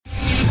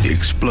the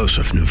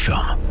explosive new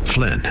film,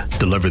 Flynn,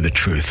 Deliver the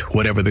Truth,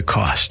 Whatever the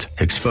Cost,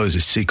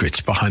 exposes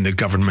secrets behind the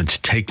government's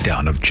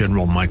takedown of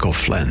General Michael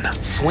Flynn.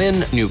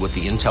 Flynn knew what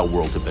the intel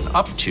world had been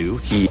up to.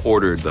 He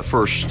ordered the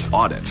first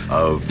audit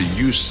of the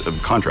use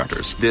of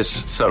contractors.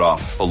 This set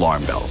off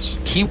alarm bells.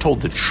 He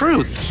told the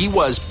truth. He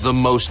was the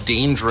most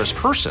dangerous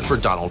person for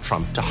Donald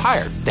Trump to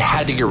hire. They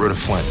had to get rid of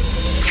Flynn.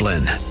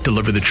 Flynn,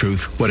 Deliver the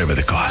Truth, Whatever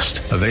the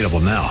Cost. Available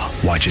now.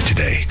 Watch it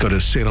today. Go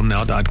to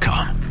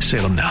salemnow.com.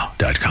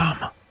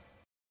 salemnow.com.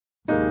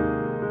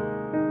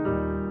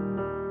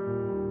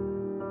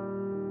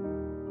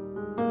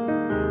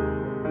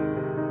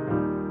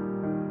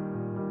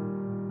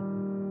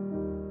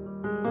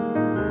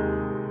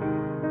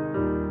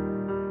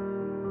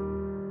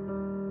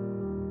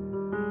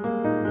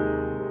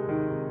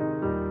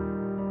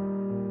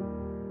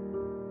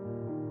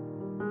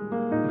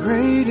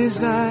 Great is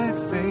thy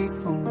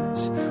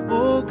faithfulness,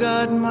 O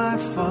God my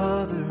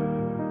Father.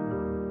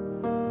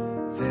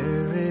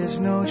 There is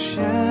no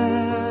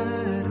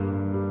shadow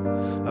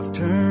of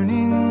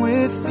turning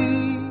with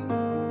thee.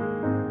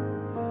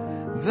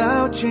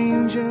 Thou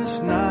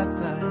changest not,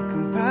 thy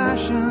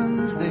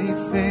compassions, they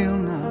fail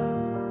not.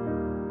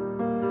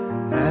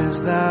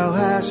 As thou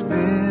hast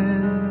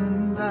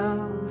been,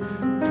 thou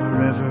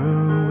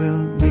forever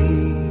wilt be.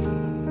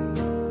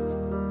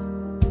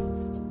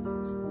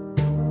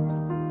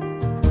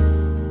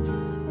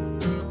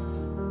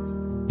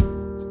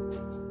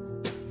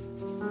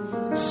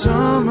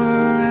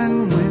 Summer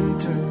and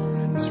winter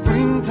and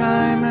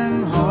springtime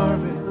and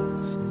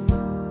harvest,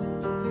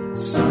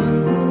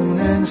 sun, moon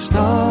and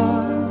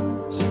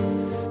stars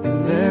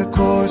in their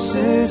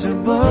courses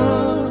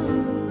above,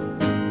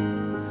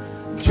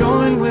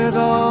 join with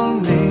all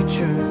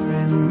nature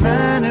in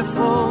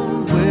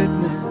manifold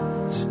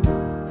witness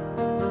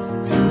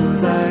to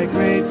thy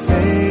great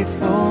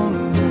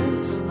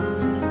faithfulness,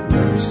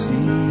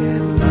 mercy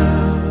and love.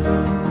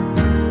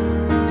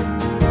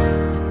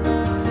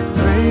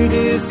 Great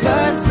is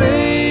thy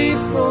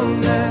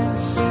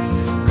faithfulness,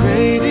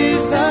 great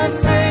is thy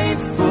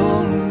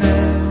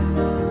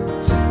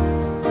faithfulness.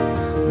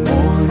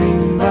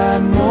 Morning by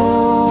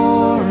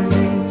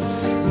morning,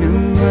 new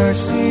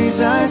mercies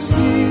I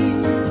see.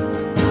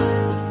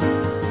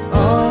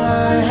 All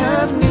I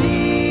have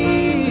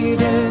needed,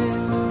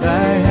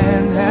 thy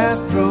hand hath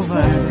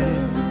provided.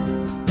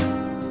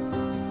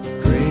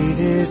 Great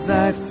is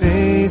thy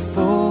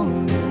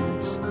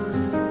faithfulness,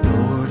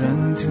 Lord,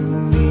 unto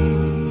me.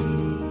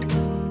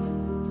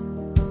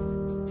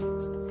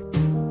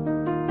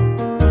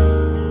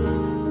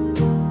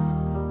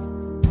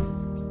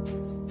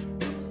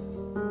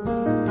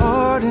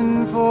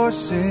 For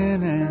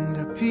sin and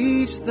a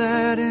peace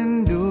that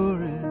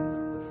endureth,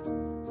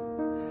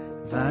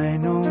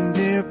 thine own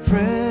dear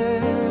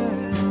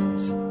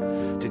presence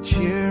to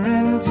cheer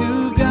and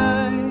to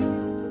guide,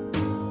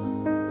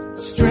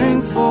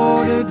 strength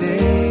for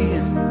today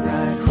and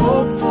bright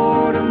hope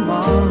for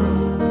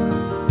tomorrow,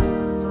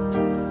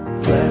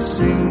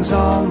 blessings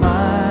all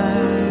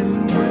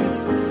mine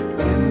with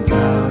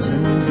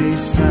 10,000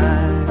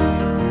 beside.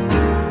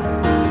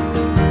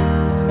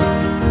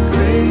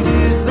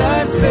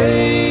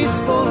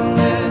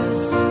 Faithfulness,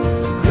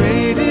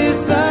 great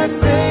is thy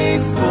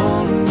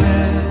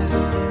faithfulness.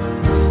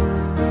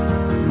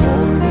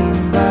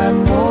 Morning by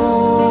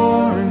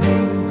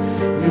morning,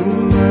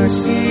 new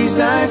mercies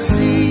I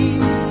see.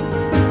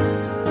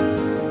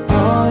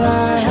 All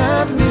I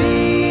have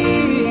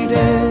needed,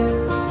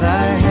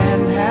 thy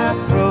hand hath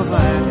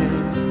provided.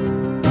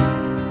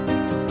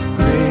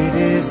 Great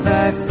is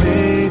thy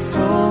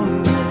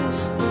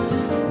faithfulness,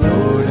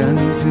 Lord,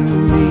 unto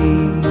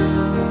me.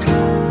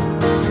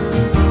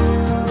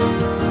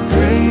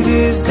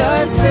 Is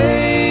thy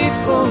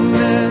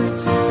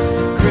faithfulness,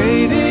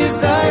 great is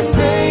thy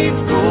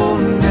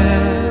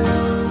faithfulness.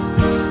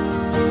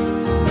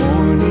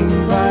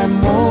 Morning by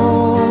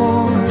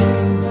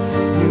morning,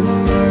 new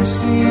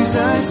mercies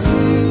I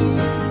see.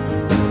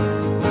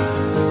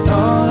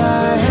 All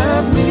I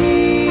have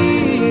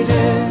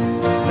needed,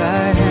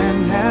 thy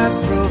hand hath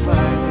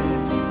provided.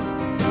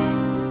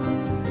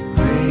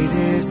 Great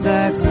is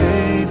thy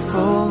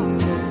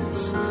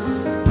faithfulness,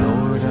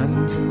 Lord,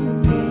 unto me.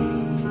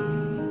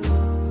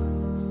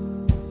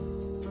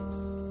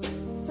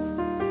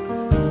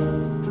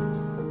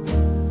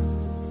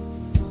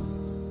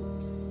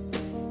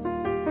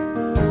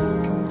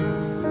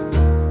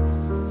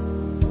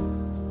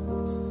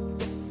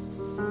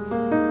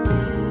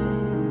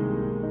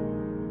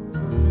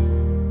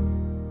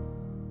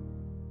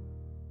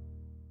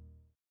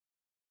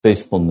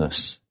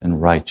 Faithfulness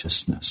and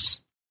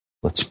righteousness.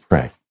 Let's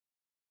pray.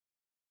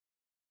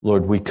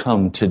 Lord, we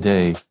come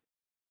today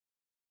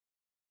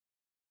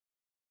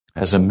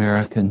as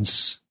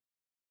Americans,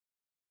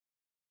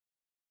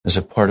 as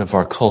a part of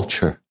our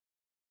culture,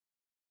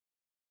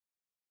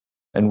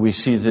 and we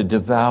see the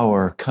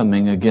devourer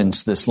coming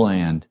against this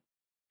land.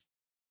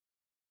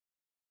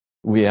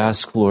 We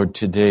ask, Lord,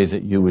 today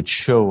that you would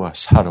show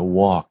us how to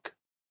walk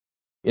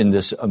in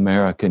this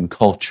American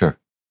culture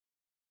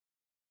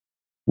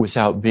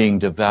without being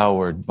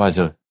devoured by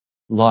the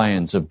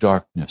lions of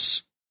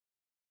darkness,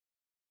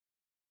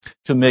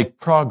 to make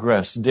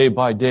progress day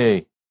by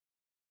day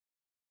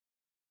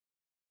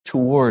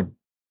toward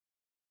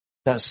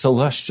that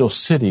celestial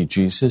city,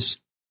 Jesus.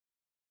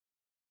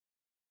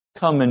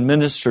 Come and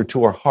minister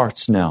to our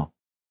hearts now.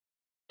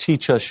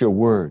 Teach us your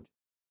word.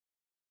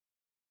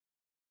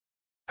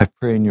 I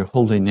pray in your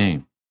holy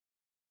name.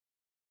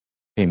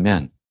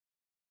 Amen.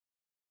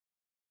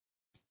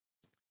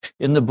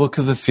 In the book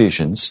of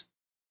Ephesians,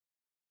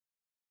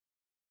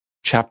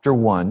 chapter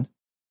 1,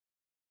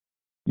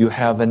 you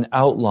have an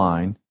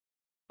outline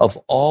of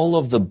all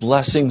of the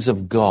blessings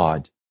of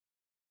God.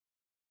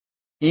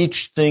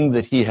 Each thing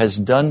that he has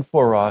done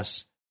for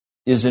us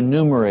is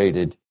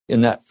enumerated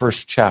in that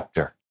first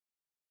chapter.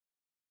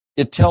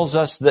 It tells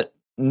us that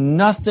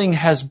nothing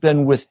has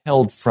been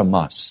withheld from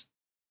us,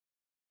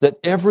 that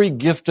every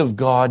gift of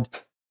God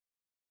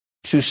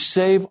to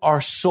save our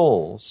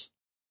souls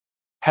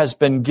has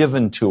been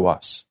given to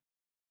us.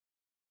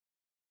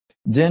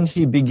 Then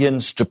he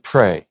begins to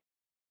pray.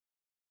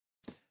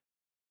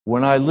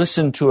 When I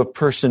listen to a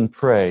person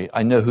pray,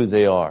 I know who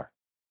they are.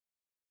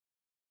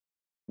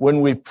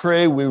 When we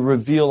pray, we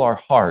reveal our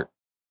heart.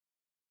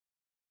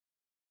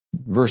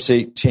 Verse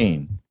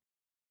 17.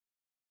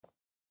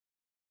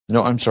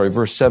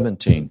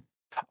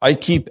 I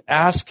keep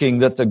asking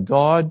that the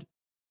God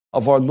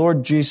of our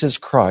Lord Jesus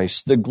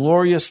Christ, the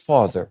glorious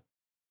Father,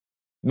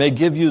 may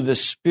give you the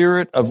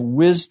spirit of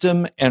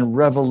wisdom and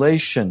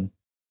revelation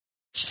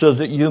so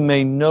that you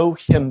may know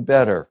him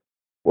better,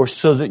 or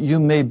so that you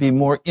may be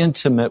more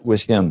intimate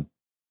with him.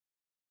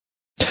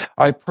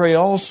 I pray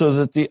also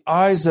that the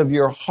eyes of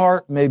your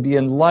heart may be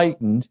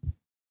enlightened,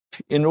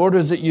 in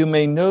order that you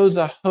may know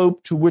the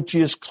hope to which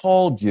he has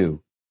called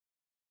you,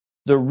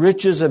 the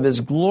riches of his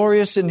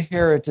glorious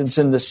inheritance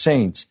in the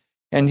saints,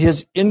 and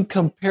his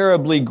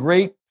incomparably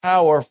great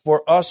power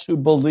for us who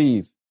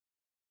believe.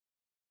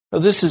 Now,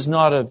 this is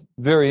not a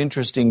very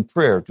interesting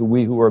prayer to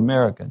we who are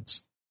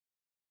Americans,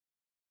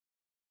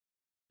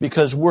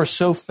 because we're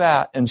so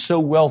fat and so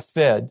well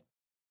fed,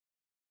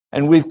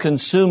 and we've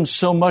consumed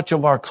so much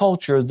of our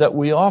culture that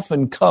we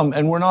often come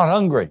and we're not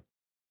hungry.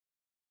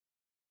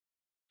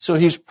 So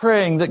he's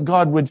praying that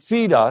God would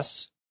feed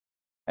us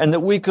and that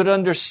we could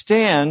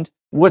understand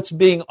what's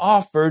being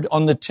offered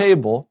on the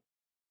table.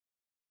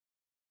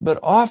 But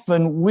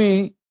often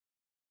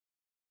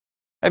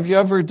have you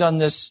ever done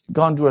this,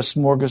 gone to a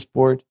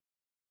smorgasbord?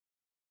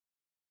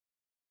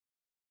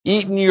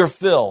 Eaten your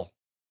fill,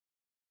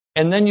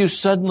 and then you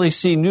suddenly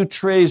see new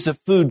trays of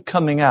food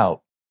coming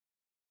out.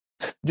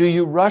 Do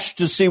you rush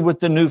to see what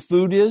the new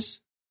food is?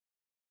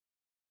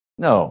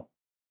 No.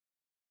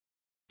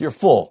 You're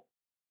full.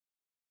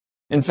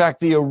 In fact,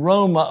 the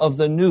aroma of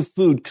the new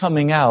food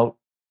coming out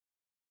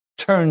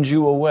turns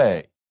you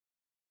away.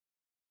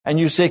 And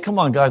you say, come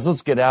on, guys,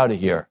 let's get out of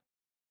here.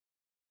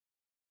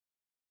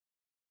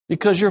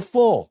 Because you're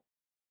full.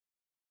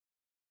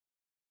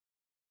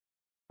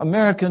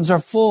 Americans are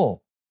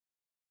full.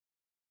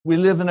 We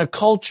live in a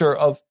culture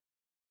of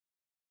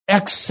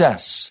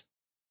excess.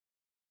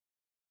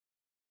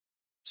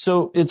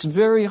 So it's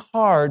very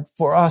hard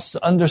for us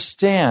to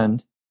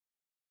understand.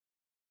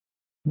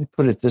 Let me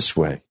put it this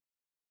way.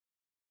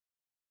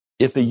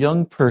 If a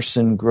young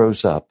person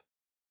grows up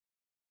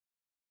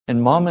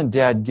and mom and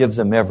dad give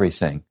them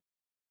everything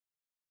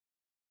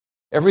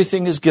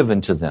is given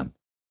to them.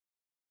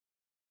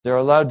 They're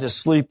allowed to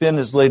sleep in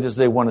as late as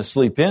they want to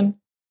sleep in.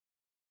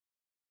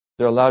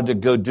 They're allowed to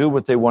go do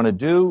what they want to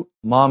do.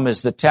 Mom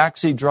is the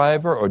taxi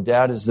driver or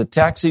dad is the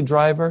taxi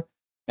driver,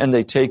 and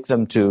they take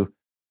them to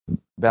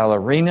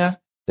ballerina.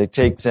 They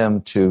take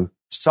them to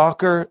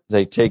soccer.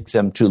 They take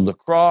them to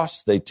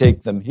lacrosse. They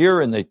take them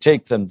here and they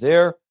take them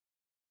there.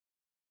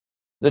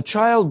 The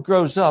child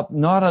grows up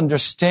not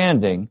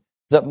understanding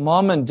that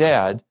mom and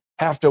dad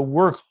have to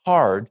work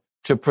hard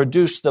to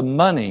produce the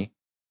money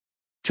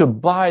to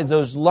buy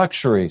those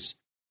luxuries.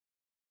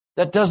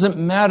 That doesn't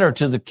matter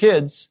to the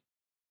kids.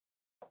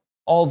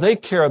 All they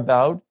care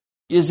about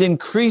is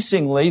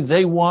increasingly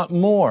they want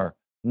more.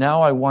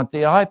 Now I want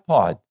the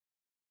iPod.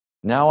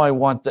 Now I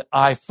want the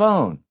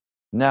iPhone.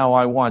 Now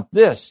I want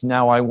this.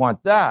 Now I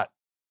want that.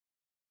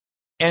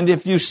 And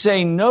if you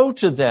say no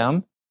to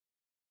them,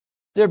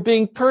 they're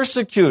being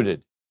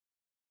persecuted.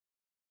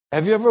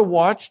 Have you ever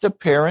watched a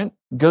parent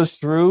go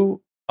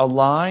through a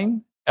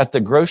line at the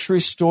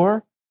grocery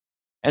store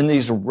and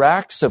these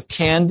racks of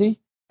candy,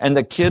 and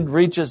the kid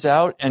reaches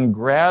out and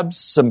grabs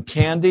some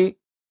candy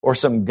or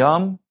some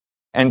gum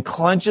and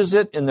clenches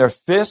it in their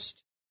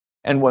fist?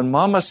 And when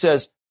mama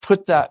says,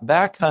 put that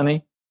back,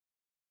 honey,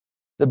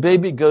 the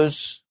baby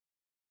goes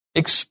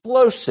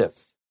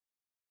explosive.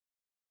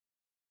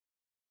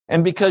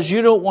 And because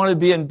you don't want to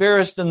be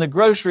embarrassed in the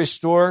grocery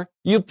store,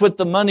 you put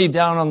the money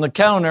down on the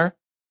counter,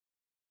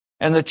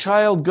 and the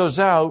child goes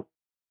out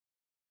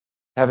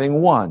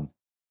having won.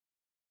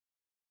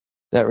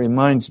 That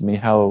reminds me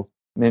how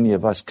many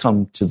of us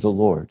come to the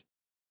Lord.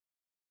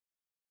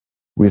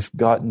 We've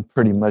gotten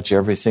pretty much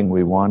everything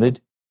we wanted,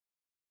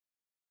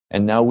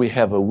 and now we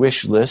have a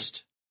wish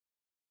list,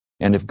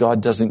 and if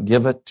God doesn't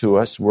give it to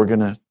us, we're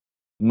going to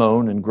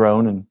moan and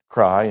groan and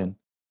cry,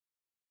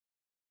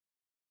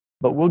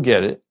 but we'll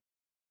get it.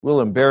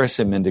 We'll embarrass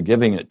him into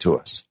giving it to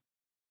us.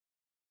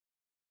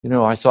 You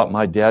know, I thought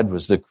my dad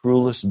was the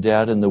cruelest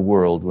dad in the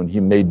world when he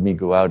made me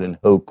go out and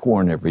hoe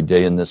corn every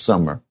day in the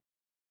summer.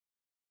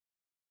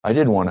 I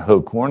didn't want to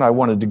hoe corn. I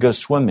wanted to go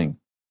swimming.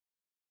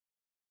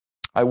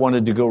 I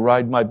wanted to go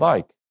ride my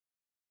bike.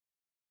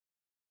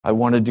 I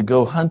wanted to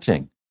go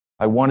hunting.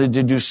 I wanted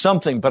to do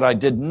something, but I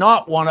did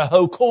not want to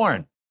hoe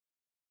corn.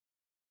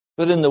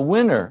 But in the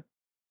winter,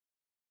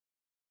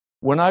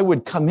 when I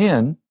would come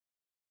in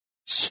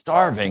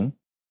starving,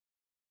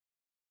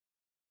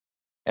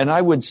 and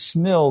I would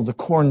smell the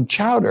corn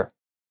chowder.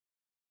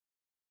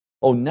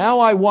 Oh, now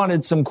I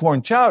wanted some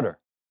corn chowder.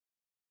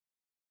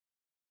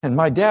 And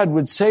my dad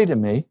would say to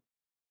me,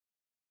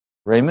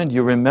 Raymond,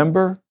 you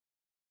remember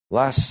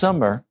last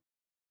summer,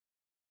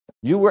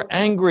 you were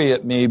angry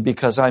at me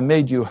because I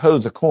made you hoe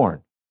the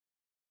corn.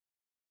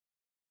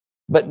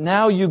 But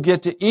now you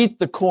get to eat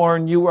the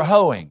corn you were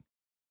hoeing.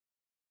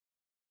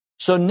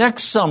 So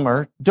next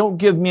summer, don't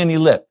give me any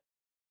lip.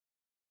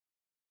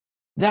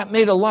 That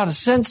made a lot of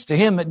sense to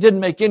him. It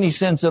didn't make any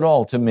sense at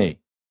all to me.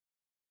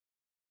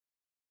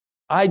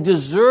 I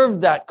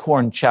deserved that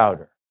corn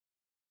chowder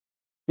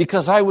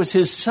because I was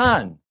his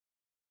son.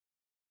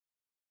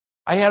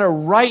 I had a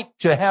right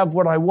to have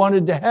what I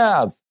wanted to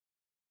have.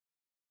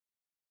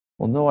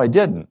 Well, no, I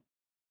didn't.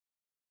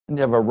 I didn't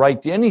have a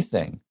right to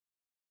anything.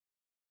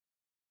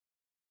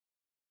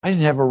 I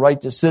didn't have a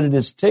right to sit at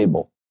his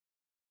table.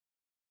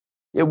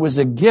 It was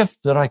a gift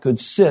that I could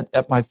sit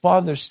at my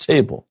father's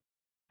table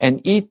and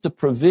eat the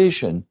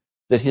provision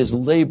that his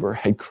labor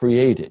had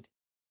created.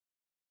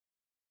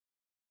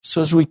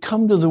 So as we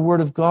come to the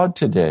Word of God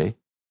today,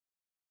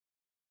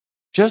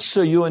 just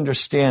so you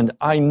understand,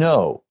 I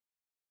know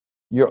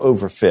you're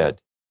overfed.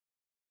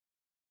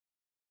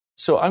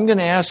 So I'm going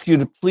to ask you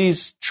to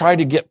please try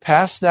to get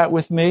past that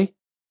with me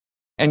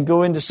and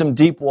go into some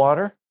deep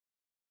water.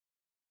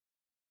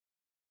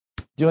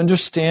 Do you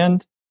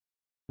understand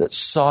that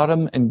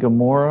Sodom and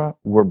Gomorrah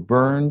were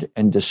burned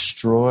and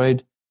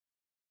destroyed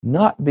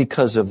not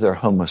because of their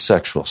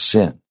homosexual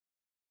sin?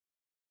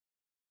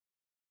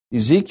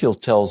 Ezekiel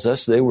tells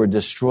us they were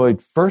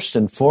destroyed first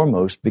and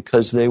foremost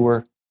because they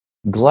were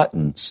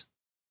gluttons.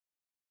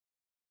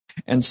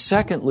 And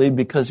secondly,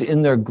 because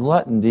in their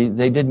gluttony,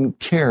 they didn't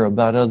care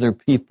about other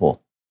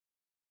people.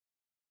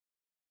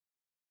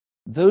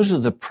 Those are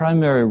the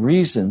primary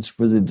reasons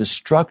for the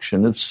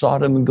destruction of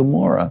Sodom and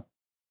Gomorrah.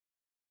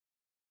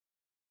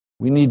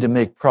 We need to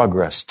make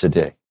progress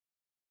today.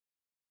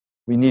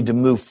 We need to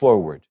move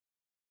forward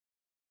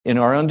in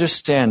our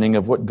understanding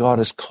of what God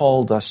has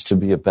called us to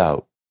be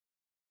about,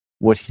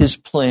 what His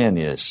plan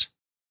is.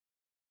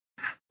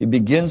 He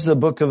begins the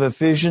book of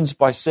Ephesians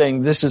by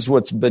saying, this is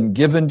what's been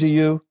given to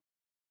you.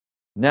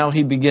 Now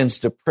he begins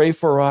to pray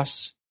for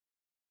us.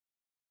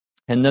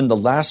 And then the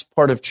last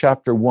part of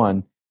chapter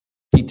 1,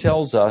 he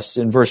tells us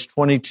in verse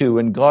 22,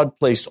 and God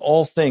placed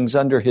all things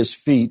under his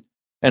feet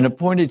and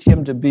appointed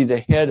him to be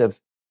the head of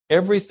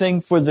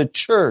everything for the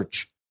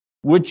church,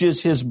 which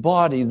is his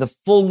body, the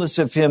fullness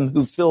of him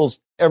who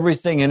fills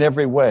everything in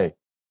every way.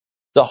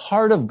 The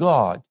heart of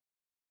God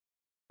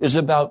is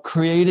about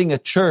creating a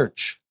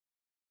church.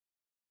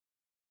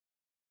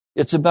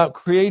 It's about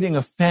creating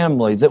a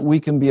family that we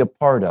can be a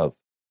part of.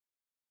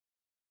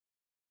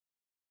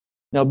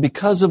 Now,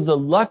 because of the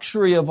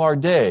luxury of our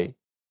day,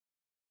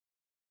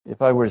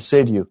 if I were to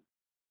say to you,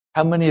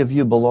 how many of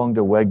you belong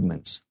to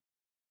Wegmans?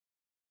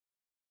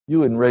 You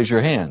wouldn't raise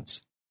your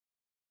hands.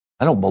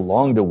 I don't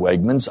belong to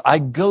Wegmans. I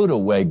go to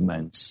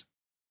Wegmans.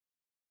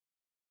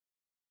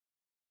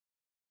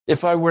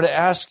 If I were to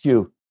ask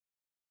you,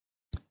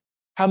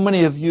 how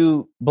many of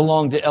you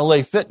belong to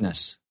LA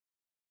Fitness?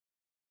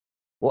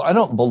 Well, I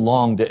don't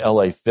belong to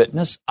LA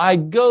Fitness. I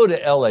go to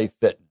LA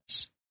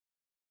Fitness.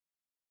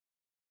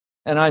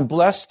 And I'm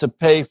blessed to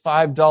pay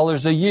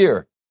 $5 a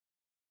year.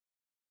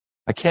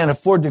 I can't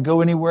afford to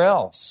go anywhere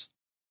else.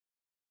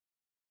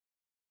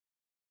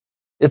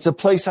 It's a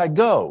place I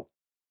go.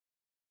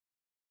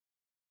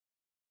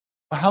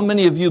 How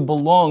many of you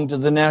belong to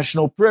the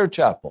National Prayer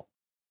Chapel?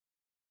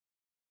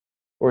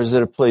 Or is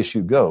it a place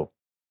you go?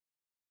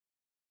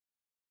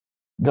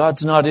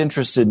 God's not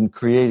interested in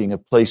creating a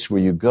place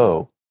where you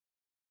go.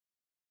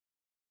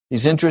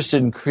 He's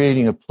interested in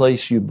creating a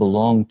place you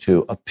belong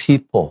to, a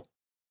people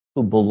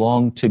who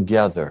belong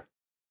together,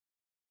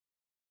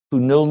 who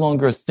no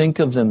longer think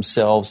of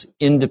themselves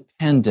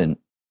independent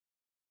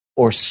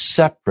or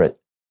separate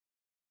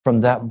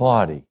from that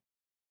body.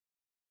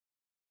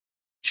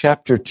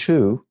 Chapter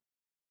 2,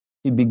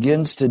 he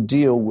begins to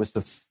deal with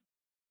the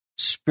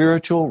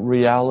spiritual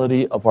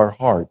reality of our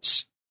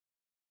hearts.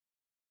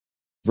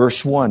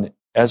 Verse 1,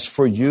 as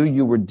for you,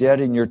 you were dead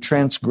in your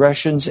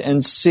transgressions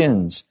and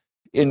sins,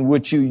 in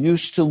which you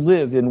used to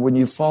live in when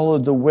you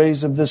followed the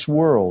ways of this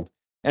world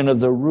and of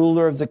the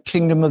ruler of the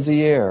kingdom of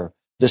the air,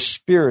 the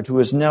spirit who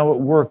is now at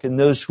work in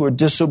those who are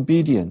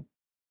disobedient.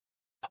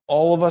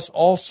 All of us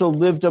also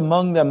lived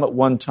among them at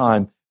one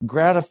time,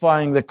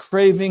 gratifying the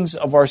cravings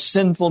of our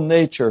sinful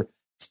nature,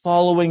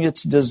 following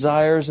its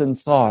desires and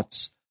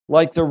thoughts.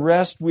 Like the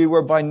rest, we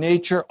were by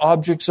nature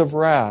objects of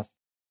wrath.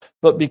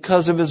 But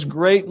because of his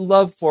great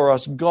love for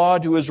us,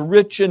 God, who is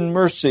rich in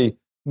mercy,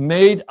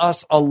 made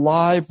us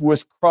alive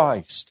with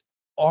Christ.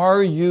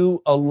 Are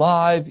you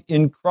alive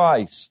in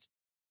Christ?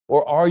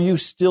 Or are you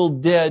still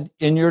dead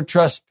in your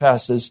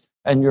trespasses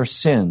and your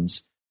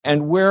sins?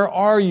 And where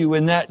are you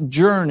in that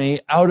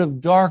journey out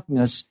of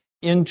darkness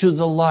into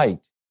the light?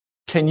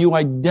 Can you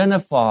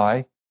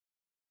identify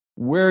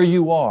where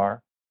you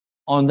are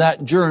on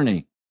that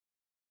journey?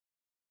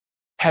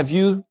 Have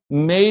you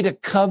made a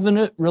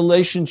covenant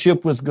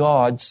relationship with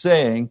God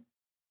saying,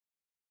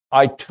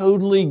 I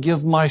totally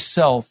give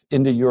myself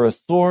into your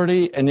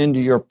authority and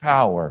into your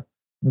power.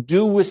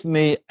 Do with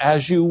me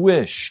as you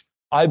wish.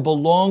 I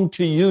belong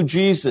to you,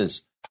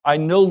 Jesus. I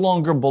no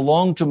longer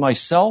belong to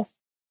myself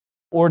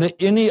or to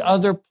any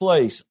other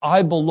place.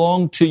 I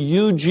belong to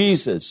you,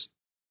 Jesus.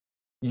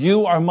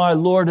 You are my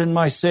Lord and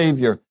my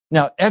Savior.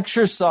 Now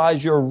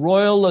exercise your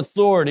royal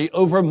authority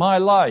over my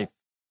life.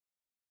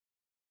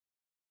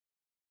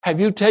 Have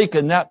you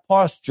taken that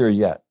posture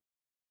yet?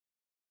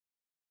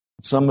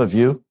 Some of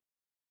you,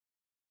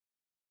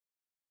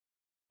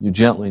 you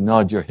gently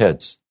nod your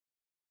heads.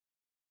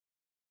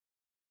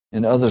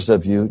 And others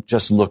of you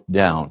just look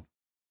down.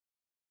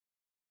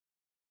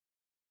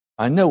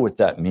 I know what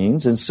that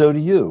means, and so do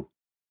you.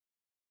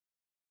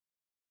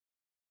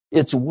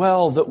 It's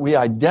well that we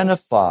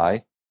identify,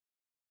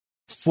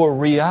 for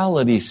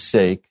reality's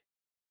sake,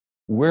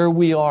 where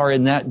we are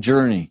in that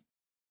journey.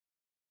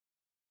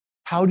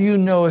 How do you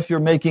know if you're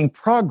making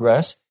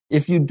progress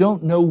if you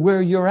don't know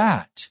where you're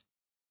at?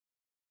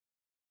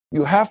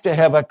 You have to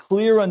have a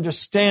clear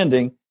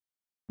understanding.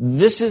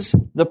 This is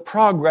the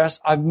progress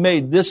I've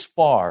made this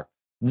far.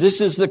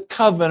 This is the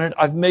covenant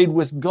I've made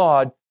with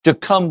God to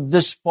come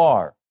this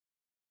far.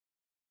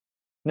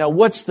 Now,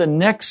 what's the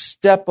next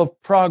step of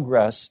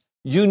progress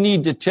you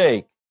need to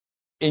take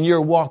in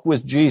your walk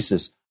with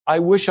Jesus? I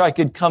wish I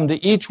could come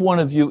to each one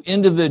of you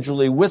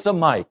individually with a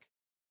mic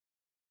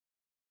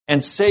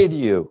and say to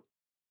you,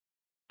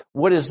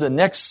 what is the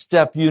next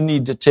step you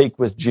need to take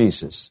with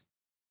Jesus?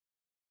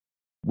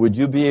 Would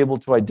you be able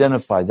to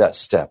identify that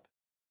step?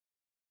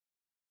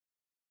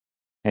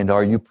 And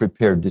are you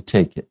prepared to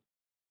take it?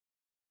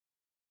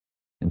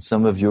 And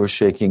some of you are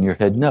shaking your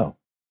head no,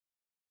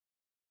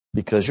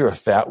 because you're a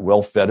fat,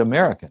 well-fed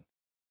American.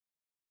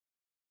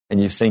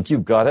 And you think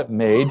you've got it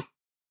made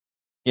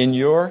in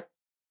your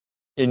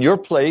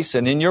place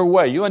and in your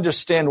way. You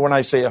understand when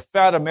I say a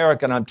fat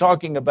American, I'm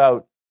talking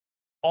about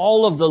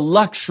all of the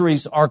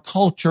luxuries our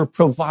culture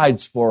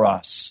provides for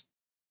us.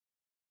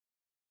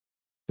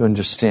 You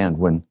understand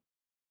when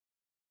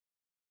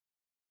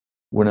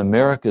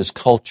America's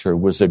culture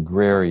was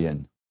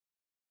agrarian,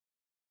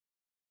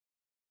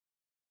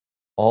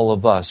 all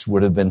of us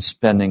would have been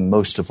spending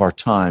most of our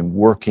time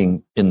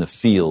working in the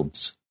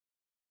fields.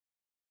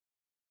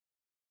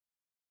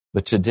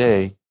 But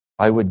today,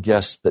 I would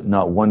guess that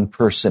not one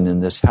person in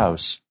this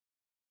house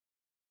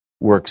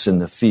works in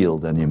the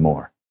field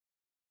anymore.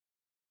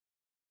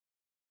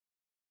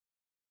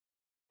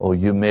 Oh,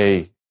 you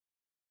may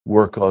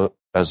work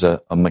as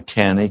a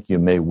mechanic, you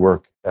may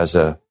work as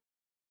an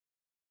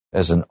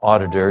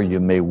auditor, you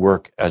may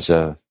work as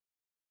a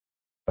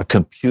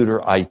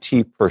computer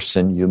IT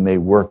person, you may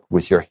work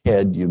with your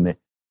head,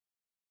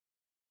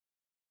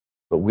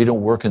 but we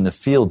don't work in the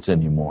fields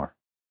anymore.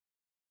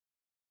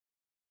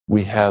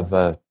 We have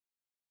a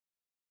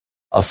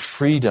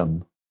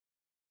freedom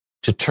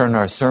to turn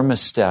our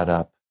thermostat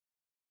up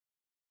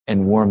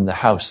and warm the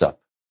house up.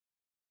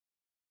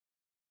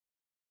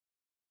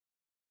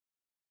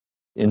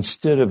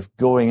 Instead of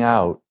going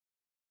out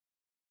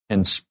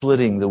and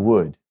splitting the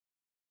wood,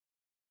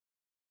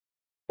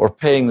 or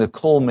paying the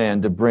coal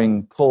man to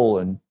bring coal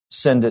and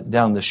send it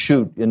down the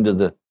chute into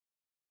the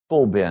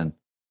coal bin,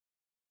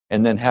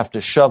 and then have to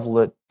shovel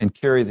it and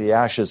carry the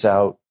ashes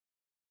out.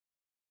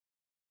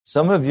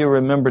 Some of you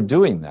remember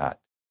doing that.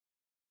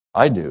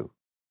 I do.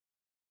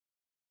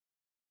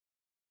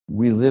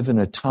 We live in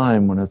a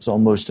time when it's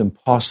almost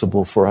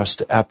impossible for us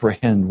to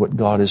apprehend what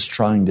God is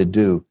trying to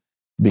do,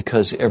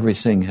 because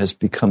everything has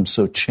become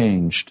so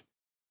changed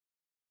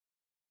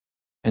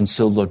and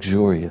so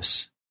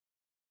luxurious.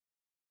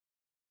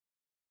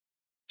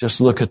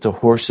 Just look at the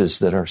horses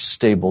that are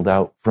stabled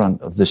out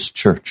front of this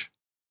church.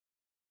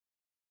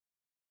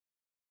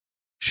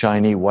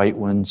 Shiny white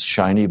ones,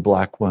 shiny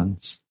black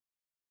ones.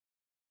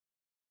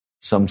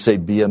 Some say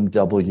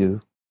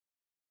BMW.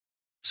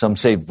 Some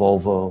say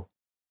Volvo.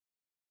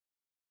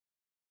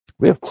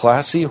 We have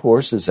classy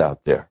horses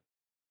out there.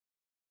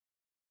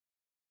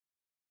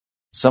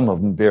 Some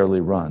of them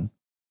barely run.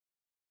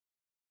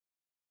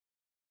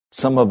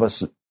 Some of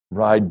us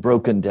ride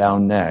broken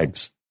down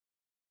nags.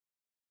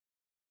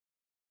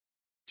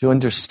 To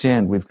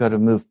understand, we've got to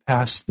move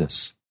past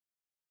this.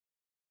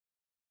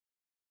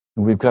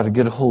 And we've got to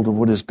get a hold of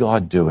what is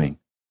God doing.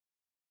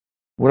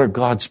 What are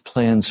God's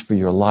plans for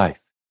your life?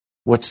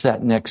 What's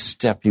that next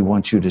step He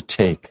wants you to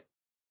take?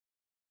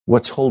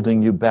 What's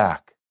holding you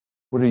back?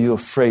 What are you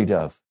afraid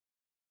of?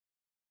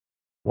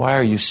 Why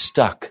are you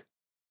stuck?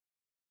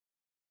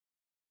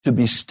 To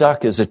be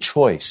stuck is a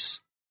choice.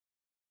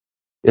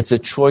 It's a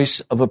choice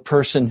of a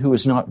person who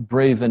is not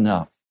brave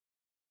enough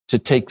to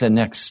take the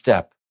next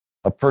step,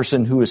 a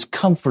person who is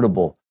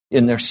comfortable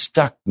in their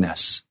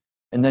stuckness.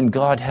 And then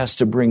God has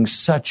to bring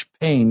such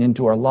pain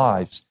into our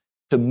lives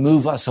to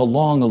move us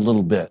along a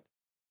little bit.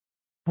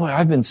 Boy,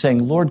 I've been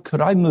saying, Lord,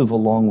 could I move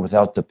along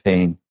without the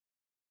pain?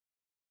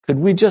 Could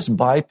we just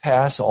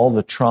bypass all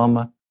the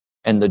trauma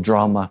and the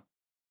drama?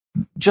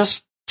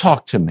 Just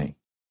talk to me.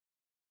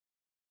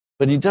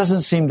 But he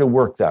doesn't seem to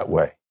work that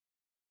way.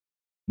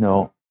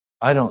 No,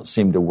 I don't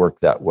seem to work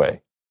that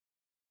way.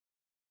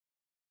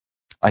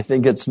 I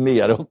think it's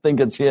me. I don't think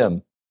it's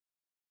him.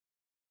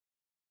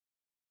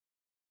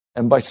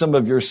 And by some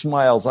of your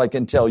smiles, I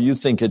can tell you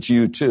think it's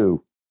you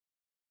too.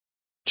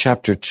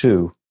 Chapter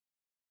 2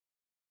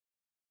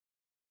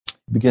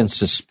 begins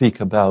to speak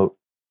about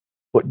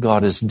what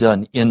God has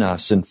done in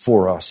us and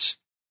for us.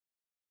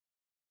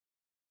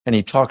 And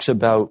he talks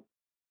about,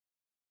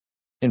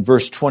 in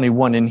verse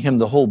 21, in him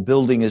the whole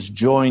building is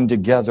joined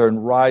together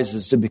and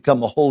rises to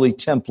become a holy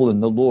temple in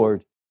the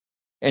Lord.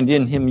 And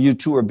in him you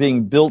two are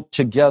being built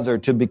together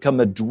to become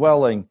a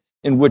dwelling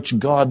in which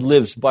God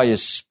lives by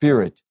his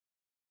Spirit.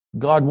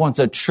 God wants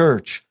a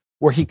church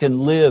where he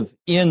can live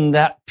in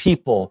that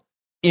people,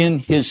 in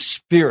his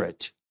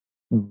Spirit,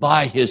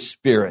 by his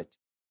Spirit.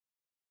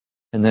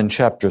 And then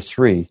chapter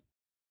 3,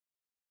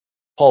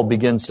 Paul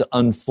begins to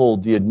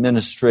unfold the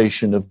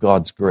administration of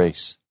God's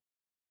grace,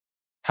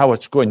 how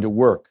it's going to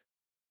work.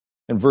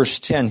 In verse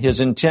 10, his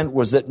intent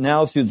was that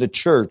now through the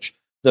church,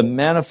 the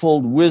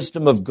manifold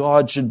wisdom of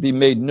God should be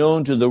made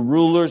known to the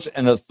rulers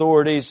and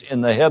authorities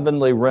in the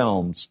heavenly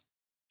realms.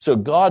 So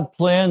God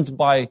plans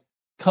by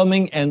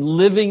coming and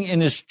living in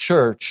his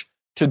church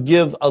to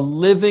give a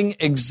living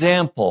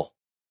example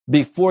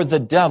before the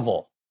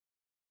devil,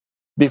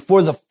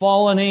 before the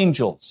fallen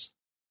angels,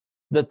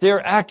 that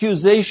their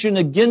accusation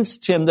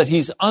against him that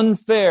he's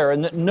unfair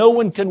and that no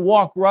one can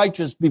walk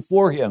righteous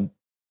before him,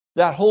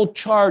 that whole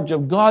charge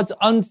of God's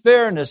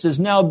unfairness is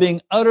now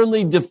being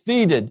utterly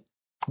defeated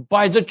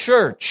by the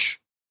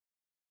church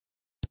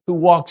who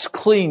walks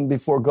clean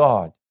before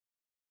God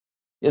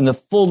in the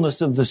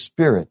fullness of the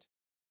Spirit.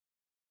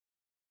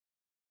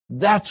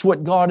 That's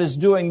what God is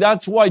doing.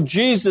 That's why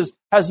Jesus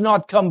has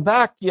not come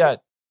back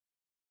yet.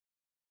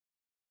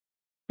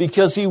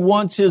 Because he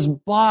wants his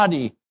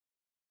body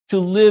to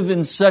live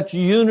in such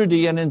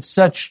unity and in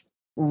such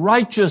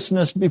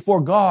righteousness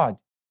before God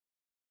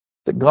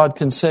that God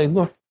can say,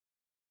 look,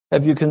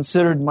 have you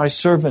considered my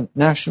servant,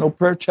 National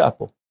Prayer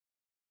Chapel?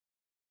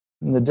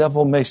 And the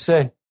devil may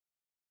say,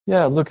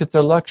 yeah, look at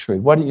their luxury.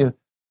 Why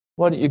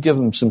don't you give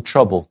them some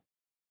trouble?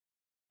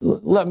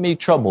 Let me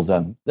trouble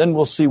them. Then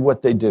we'll see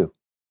what they do.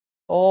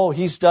 Oh,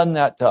 he's done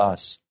that to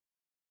us.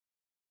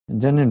 And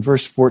then in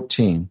verse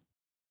 14,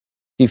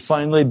 he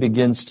finally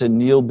begins to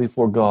kneel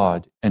before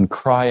God and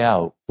cry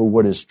out for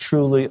what is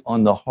truly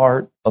on the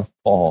heart of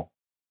Paul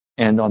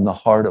and on the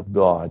heart of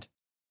God.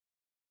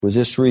 For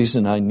this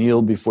reason, I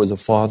kneel before the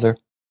Father.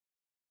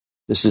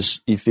 This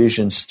is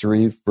Ephesians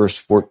 3, verse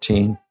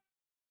 14.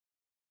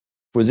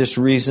 For this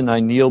reason, I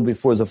kneel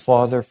before the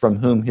Father, from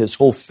whom his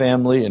whole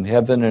family in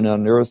heaven and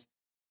on earth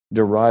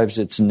derives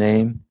its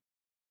name.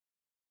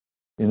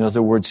 In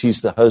other words,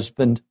 he's the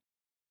husband.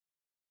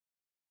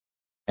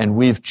 And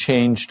we've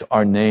changed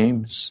our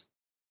names.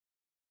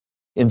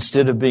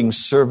 Instead of being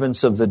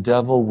servants of the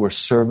devil, we're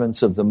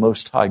servants of the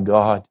Most High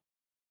God.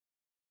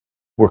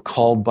 We're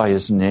called by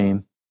his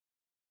name.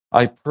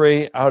 I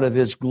pray out of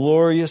his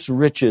glorious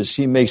riches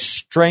he may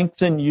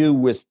strengthen you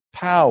with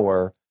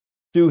power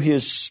through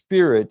his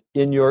Spirit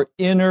in your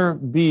inner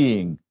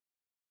being.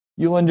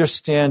 You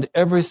understand,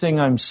 everything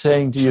I'm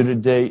saying to you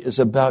today is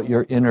about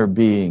your inner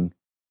being.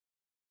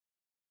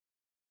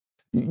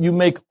 You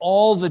make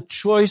all the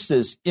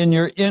choices in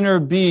your inner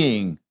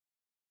being.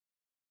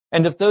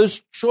 And if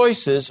those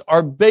choices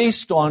are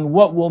based on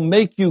what will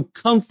make you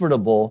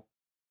comfortable,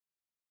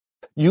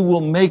 you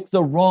will make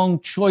the wrong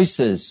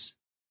choices.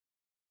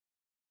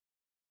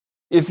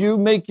 If you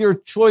make your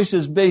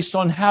choices based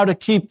on how to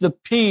keep the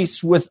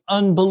peace with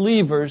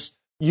unbelievers,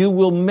 you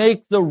will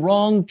make the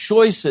wrong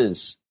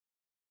choices.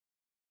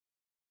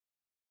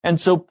 And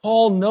so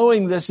Paul,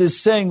 knowing this, is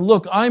saying,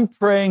 look, I'm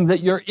praying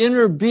that your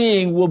inner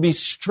being will be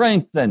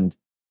strengthened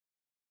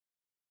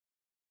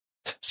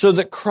so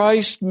that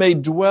Christ may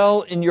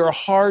dwell in your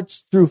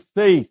hearts through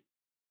faith.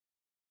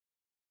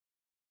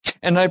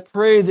 And I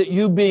pray that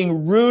you,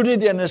 being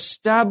rooted and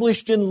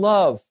established in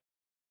love,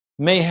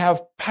 may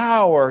have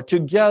power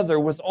together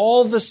with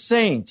all the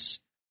saints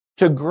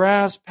to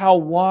grasp how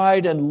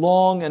wide and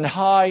long and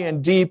high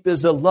and deep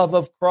is the love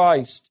of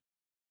Christ,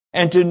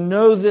 and to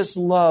know this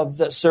love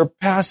that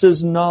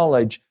surpasses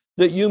knowledge,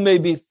 that you may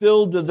be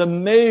filled to the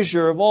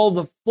measure of all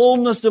the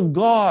fullness of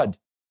God.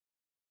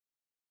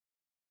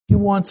 He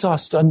wants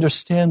us to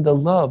understand the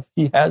love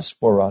he has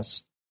for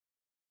us,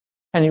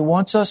 and he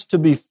wants us to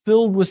be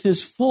filled with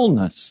his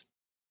fullness.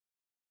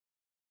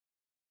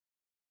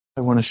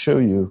 I want to show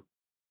you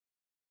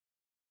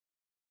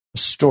a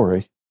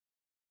story.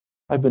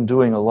 I've been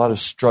doing a lot of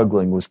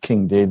struggling with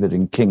King David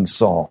and King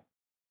Saul.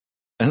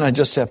 And I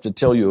just have to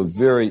tell you a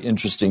very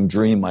interesting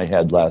dream I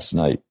had last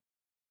night.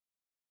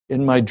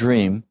 In my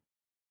dream,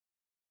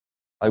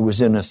 I was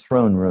in a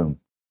throne room,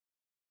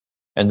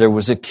 and there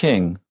was a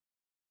king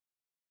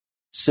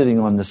sitting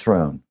on the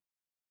throne.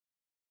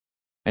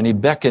 And he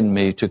beckoned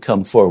me to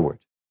come forward.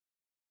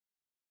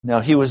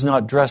 Now, he was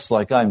not dressed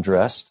like I'm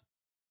dressed.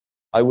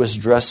 I was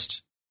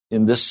dressed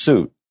in this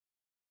suit.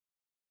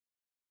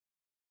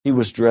 He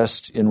was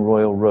dressed in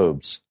royal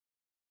robes.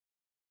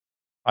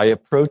 I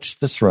approached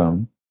the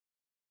throne.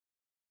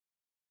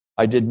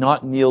 I did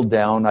not kneel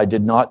down. I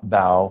did not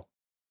bow.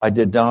 I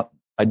did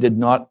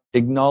not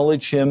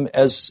acknowledge him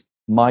as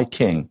my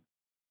king.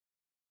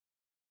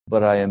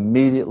 But I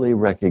immediately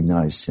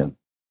recognized him.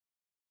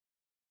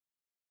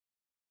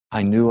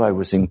 I knew I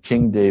was in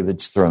King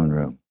David's throne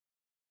room.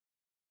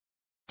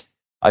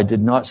 I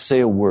did not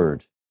say a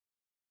word.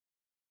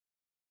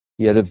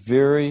 He had a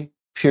very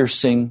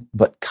piercing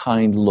but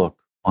kind look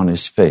on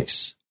his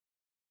face.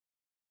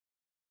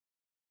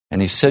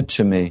 And he said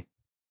to me,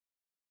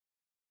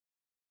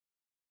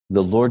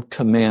 "The Lord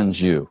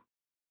commands you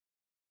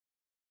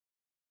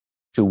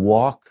to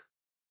walk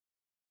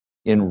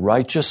in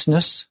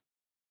righteousness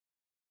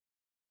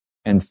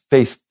and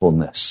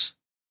faithfulness."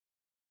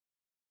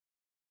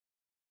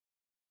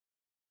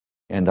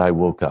 And I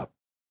woke up.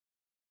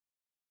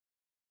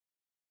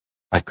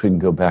 I couldn't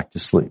go back to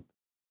sleep.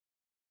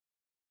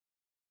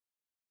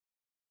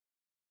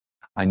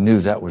 I knew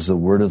that was the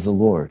word of the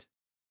Lord.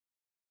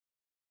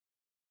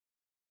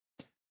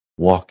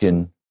 Walk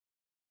in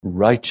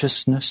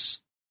righteousness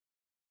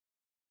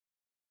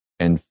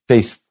and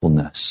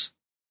faithfulness.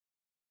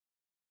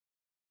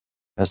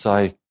 As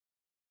I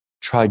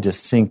tried to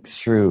think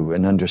through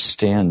and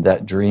understand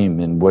that dream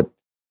and what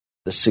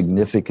the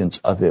significance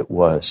of it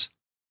was,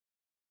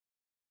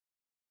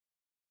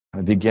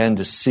 I began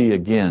to see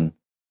again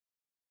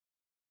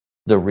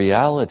the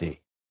reality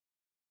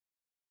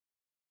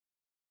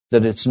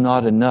that it's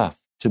not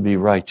enough to be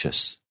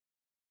righteous.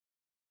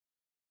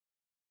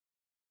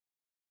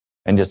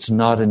 And it's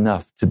not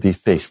enough to be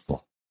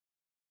faithful.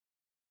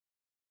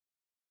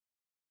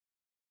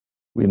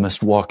 We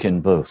must walk in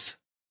both.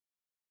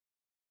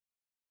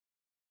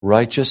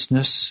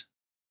 Righteousness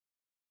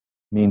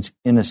means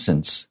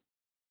innocence.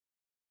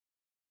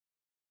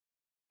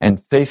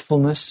 And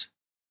faithfulness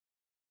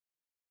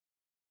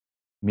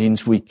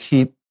means we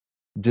keep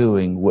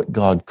doing what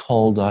God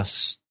called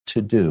us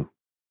to do.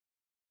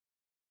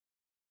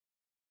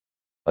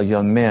 A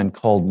young man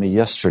called me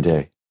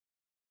yesterday.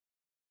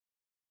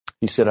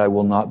 He said, "I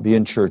will not be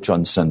in church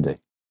on Sunday." I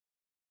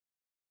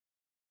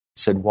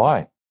said,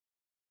 "Why?"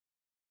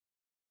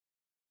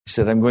 He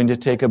said, "I'm going to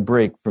take a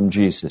break from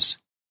Jesus."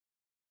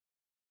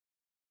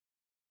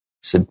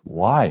 I said,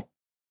 "Why?"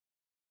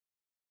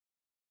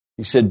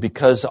 He said,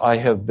 "Because I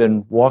have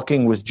been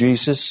walking with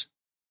Jesus.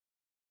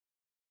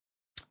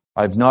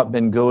 I've not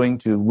been going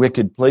to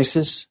wicked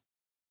places.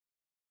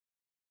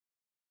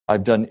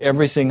 I've done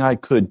everything I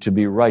could to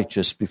be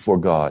righteous before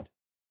God.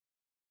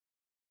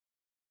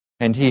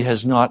 And He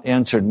has not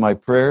answered my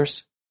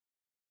prayers.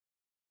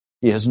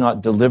 He has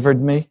not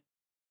delivered me.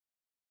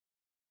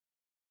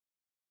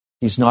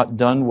 He's not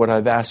done what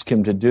I've asked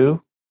Him to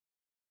do.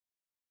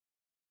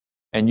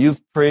 And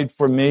you've prayed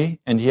for me,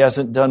 and He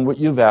hasn't done what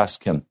you've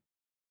asked Him.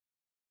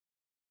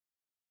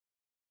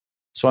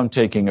 So I'm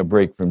taking a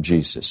break from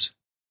Jesus."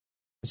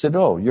 I said,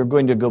 "Oh, you're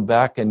going to go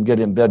back and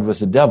get in bed with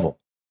the devil?"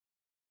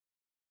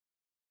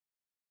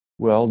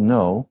 "Well,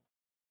 no.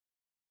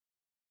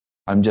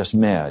 I'm just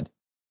mad."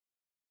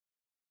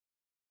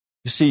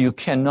 You see, you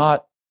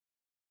cannot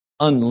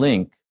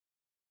unlink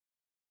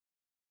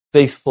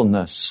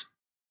faithfulness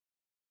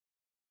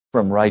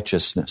from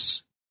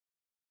righteousness.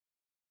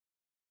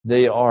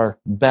 They are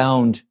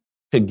bound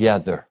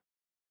together.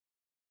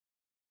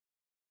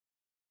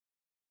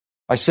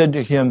 I said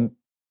to him,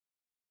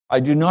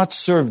 "I do not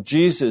serve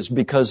Jesus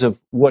because of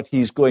what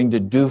He's going to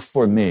do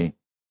for me.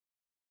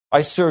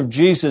 I serve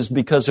Jesus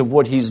because of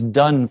what He's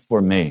done for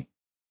me.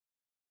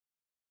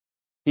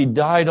 He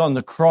died on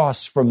the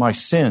cross for my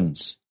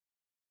sins.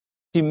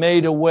 He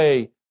made a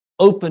way,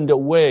 opened a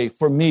way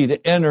for me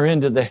to enter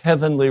into the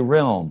heavenly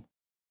realm.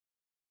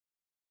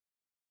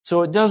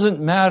 So it doesn't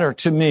matter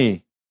to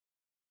me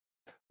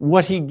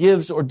what He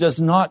gives or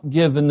does not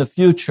give in the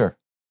future.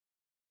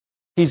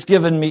 He's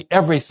given me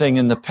everything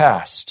in the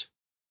past.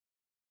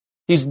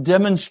 He's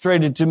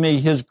demonstrated to me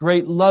His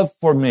great love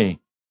for me.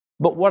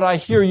 But what I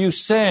hear you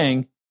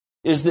saying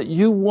is that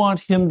you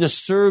want Him to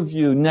serve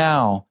you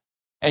now,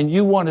 and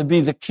you want to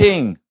be the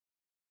king.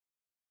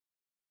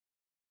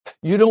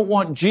 You don't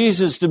want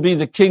Jesus to be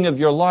the king of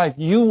your life.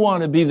 You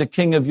want to be the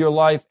king of your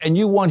life, and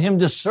you want Him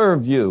to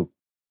serve you.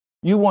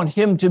 You want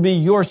Him to be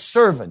your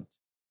servant.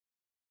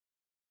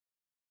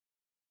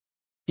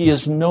 He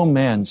is no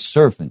man's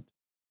servant.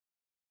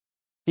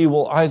 He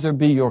will either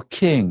be your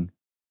king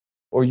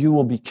or you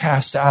will be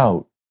cast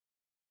out.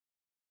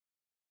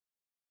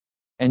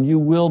 And you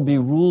will be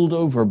ruled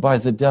over by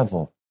the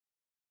devil.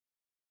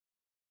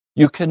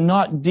 You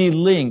cannot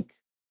delink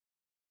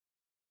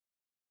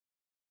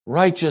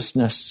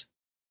righteousness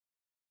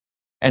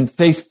and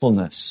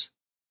faithfulness.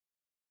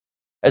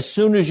 As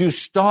soon as you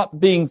stop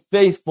being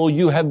faithful,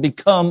 you have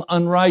become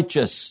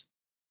unrighteous.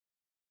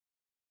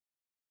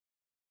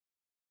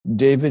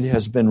 David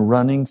has been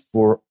running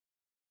for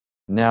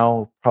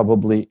now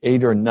probably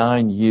 8 or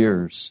 9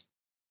 years.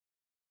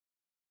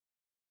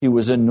 He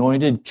was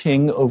anointed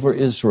king over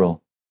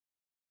Israel.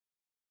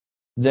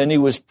 Then he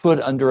was put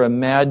under a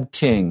mad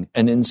king,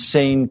 an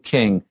insane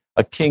king,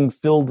 a king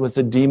filled with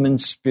a demon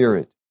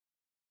spirit.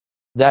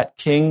 That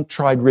king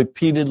tried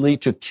repeatedly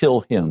to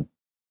kill him.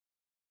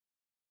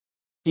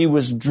 He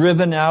was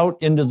driven out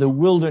into the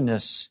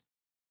wilderness,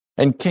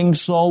 and King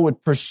Saul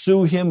would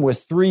pursue him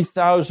with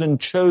 3,000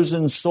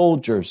 chosen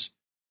soldiers.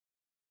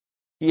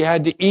 He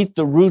had to eat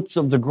the roots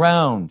of the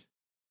ground.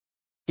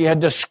 He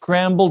had to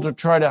scramble to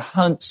try to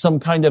hunt some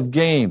kind of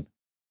game.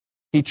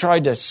 He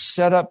tried to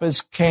set up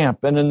his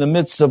camp, and in the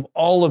midst of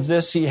all of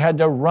this, he had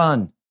to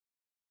run.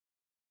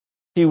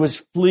 He was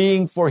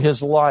fleeing for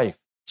his life.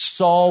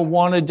 Saul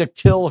wanted to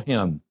kill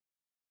him.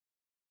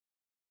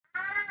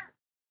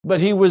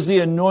 But he was the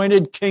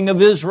anointed king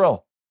of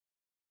Israel.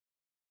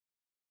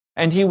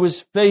 And he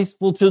was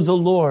faithful to the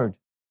Lord.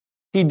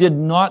 He did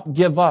not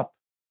give up.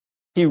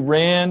 He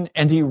ran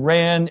and he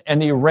ran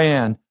and he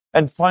ran.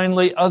 And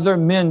finally, other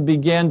men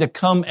began to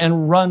come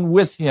and run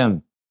with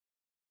him.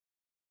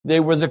 They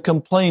were the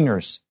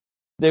complainers.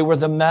 They were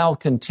the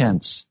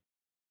malcontents.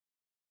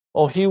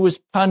 Oh, he was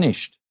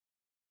punished.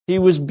 He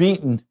was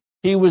beaten.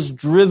 He was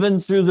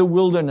driven through the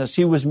wilderness.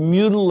 He was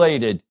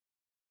mutilated.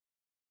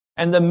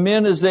 And the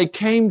men, as they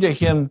came to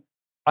him,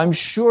 I'm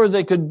sure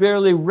they could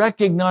barely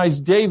recognize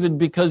David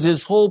because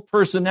his whole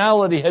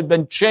personality had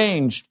been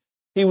changed.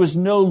 He was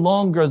no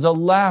longer the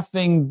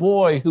laughing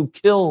boy who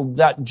killed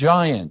that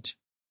giant.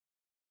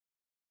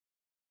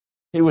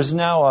 He was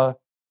now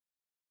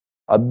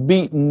a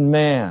beaten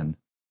man,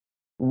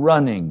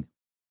 running,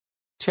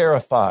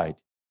 terrified.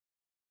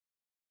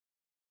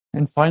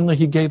 And finally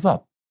he gave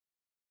up.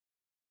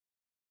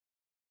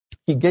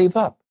 He gave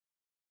up.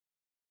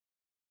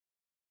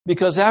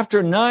 Because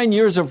after 9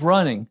 years of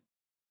running,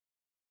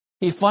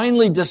 he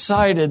finally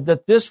decided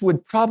that this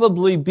would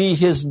probably be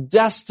his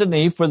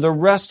destiny for the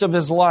rest of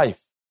his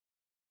life.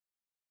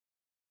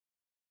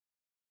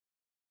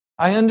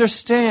 I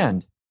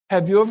understand.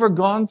 Have you ever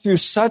gone through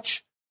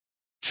such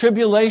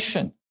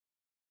tribulation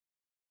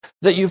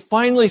that you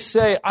finally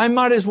say, I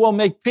might as well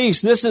make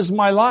peace. This is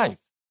my life.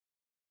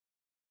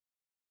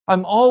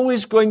 I'm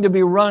always going to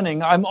be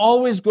running. I'm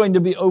always going to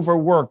be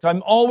overworked.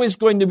 I'm always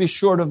going to be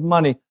short of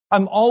money.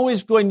 I'm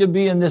always going to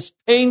be in this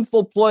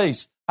painful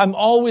place. I'm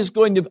always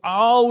going to,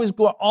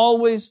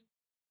 always.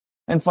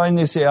 And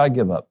finally say, I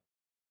give up.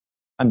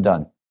 I'm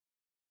done.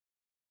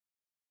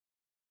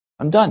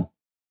 I'm done.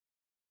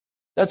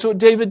 That's what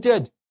David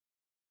did.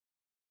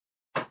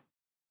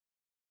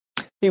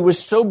 He was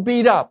so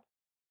beat up,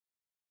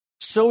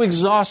 so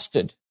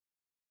exhausted,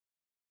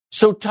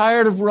 so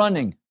tired of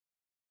running,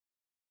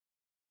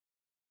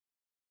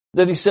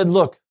 that he said,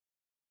 look,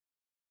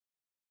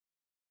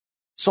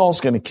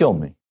 Saul's going to kill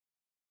me.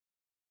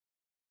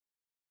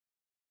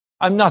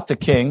 I'm not the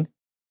king.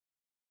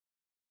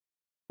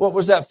 What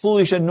was that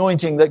foolish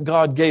anointing that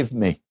God gave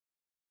me?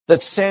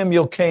 That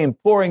Samuel came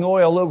pouring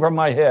oil over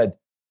my head.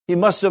 He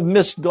must have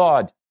missed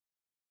God.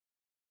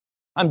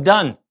 I'm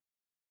done.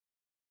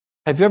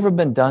 Have you ever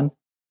been done?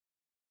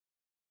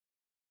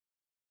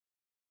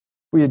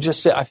 Where you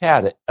just say, I've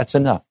had it. That's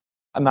enough.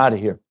 I'm out of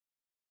here.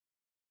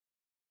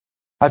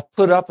 I've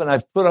put up and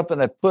I've put up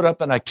and I've put up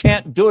and I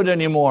can't do it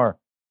anymore.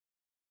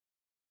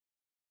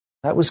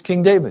 That was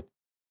King David.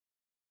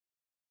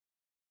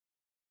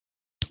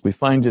 We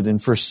find it in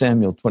 1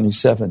 Samuel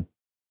 27.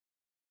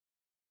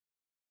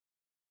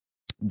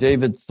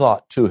 David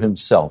thought to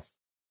himself.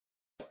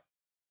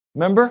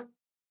 Remember?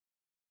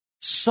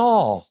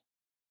 Saul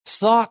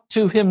thought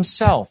to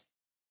himself.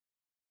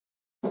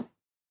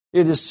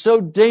 It is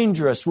so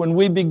dangerous when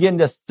we begin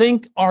to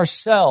think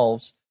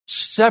ourselves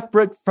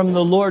separate from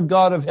the Lord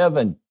God of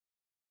heaven.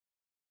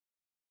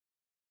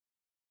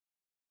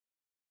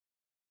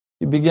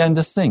 He began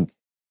to think.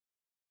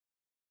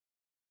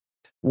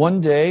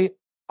 One day,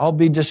 I'll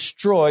be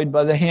destroyed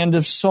by the hand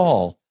of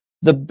Saul.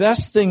 The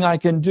best thing I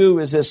can do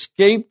is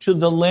escape to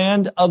the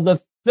land of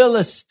the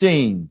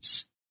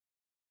Philistines.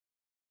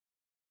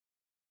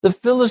 The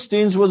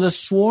Philistines were the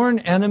sworn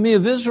enemy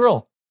of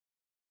Israel.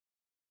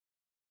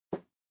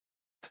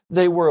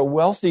 They were a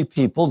wealthy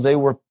people. They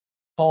were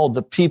called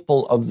the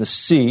people of the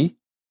sea.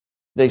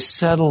 They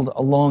settled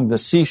along the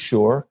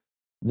seashore.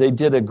 They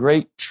did a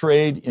great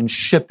trade in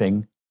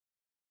shipping.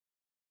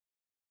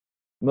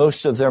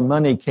 Most of their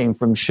money came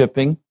from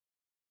shipping.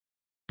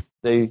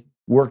 They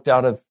worked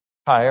out of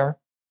Tyre.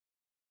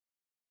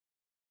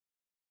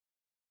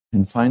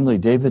 And finally,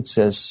 David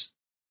says,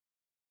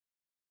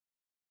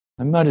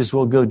 I might as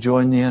well go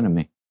join the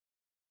enemy.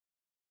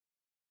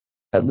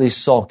 At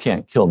least Saul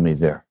can't kill me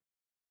there.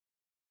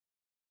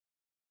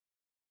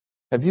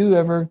 Have you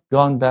ever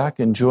gone back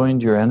and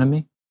joined your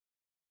enemy?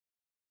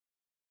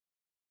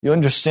 You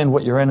understand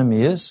what your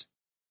enemy is?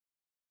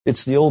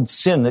 It's the old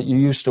sin that you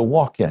used to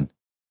walk in.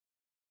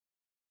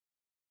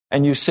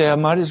 And you say, I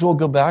might as well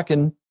go back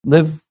and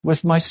live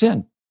with my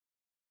sin.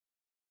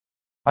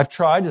 I've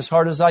tried as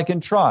hard as I can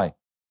try.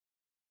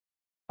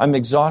 I'm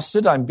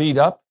exhausted. I'm beat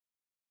up.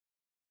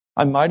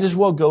 I might as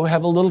well go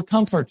have a little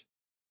comfort.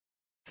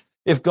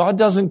 If God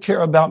doesn't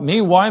care about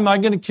me, why am I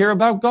going to care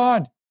about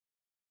God?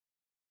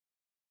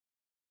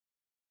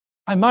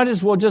 I might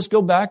as well just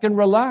go back and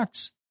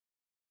relax.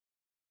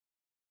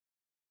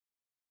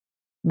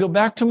 Go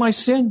back to my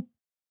sin.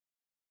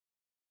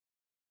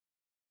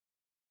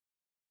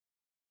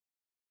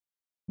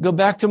 Go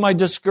back to my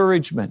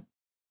discouragement.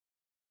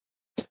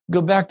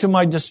 Go back to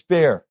my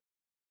despair.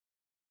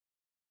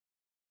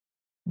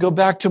 Go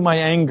back to my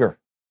anger.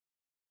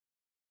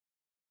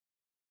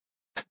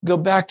 Go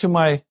back to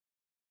my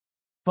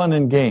fun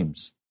and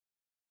games.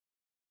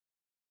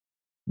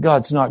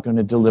 God's not going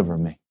to deliver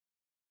me.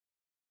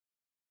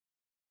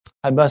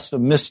 I must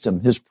have missed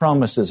him. His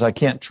promises I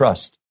can't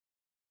trust.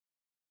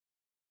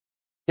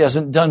 He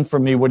hasn't done for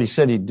me what he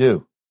said he'd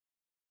do.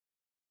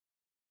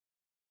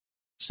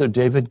 So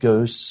David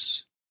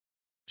goes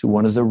to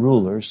one of the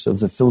rulers of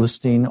the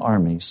Philistine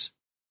armies.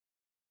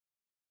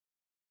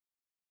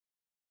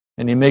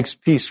 And he makes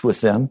peace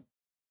with them.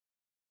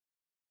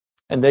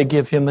 And they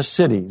give him a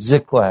city,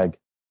 Ziklag.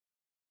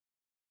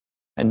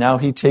 And now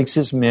he takes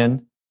his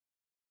men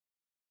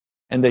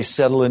and they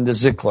settle into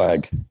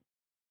Ziklag.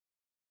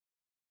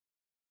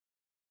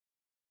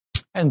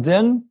 And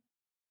then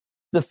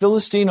the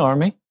Philistine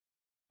army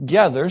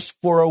gathers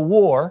for a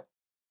war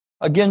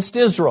against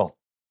Israel.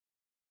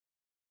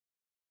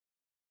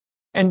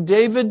 And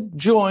David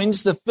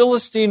joins the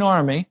Philistine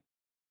army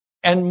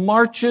and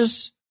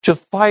marches to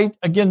fight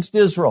against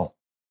Israel.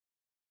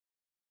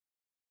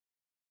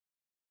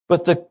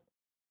 But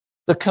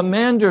the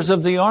commanders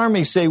of the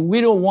army say,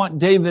 we don't want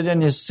David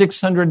and his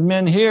 600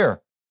 men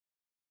here.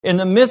 In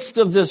the midst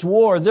of this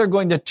war, they're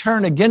going to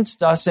turn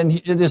against us, and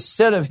it is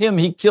said of him,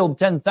 he killed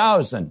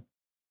 10,000.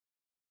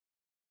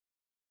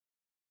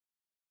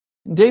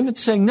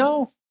 David's saying,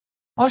 no,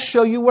 I'll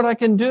show you what I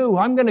can do.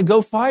 I'm going to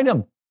go fight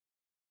him.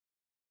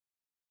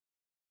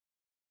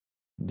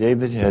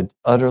 David had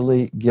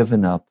utterly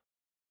given up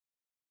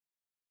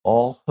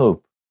all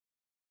hope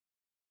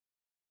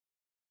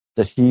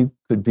that he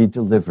could be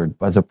delivered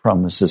by the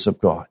promises of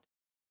God.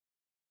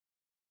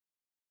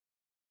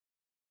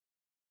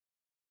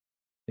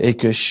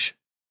 Achish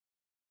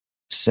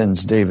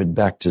sends David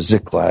back to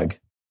Ziklag.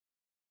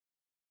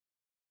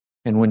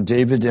 And when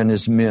David and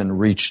his men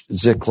reached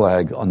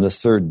Ziklag on the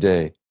third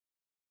day,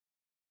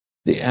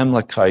 the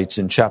Amalekites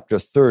in chapter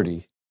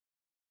 30,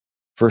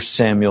 1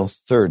 Samuel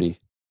 30,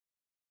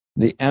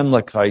 the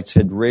Amalekites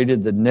had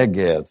raided the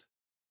Negev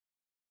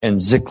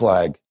and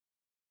Ziklag.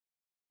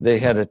 They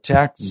had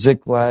attacked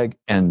Ziklag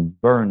and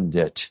burned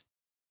it.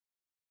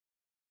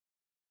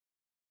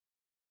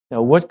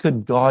 Now, what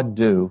could God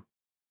do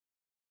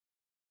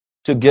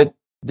to get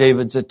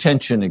David's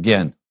attention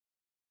again?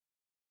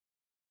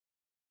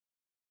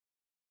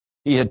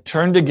 He had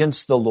turned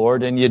against the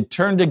Lord and he had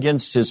turned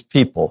against his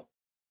people.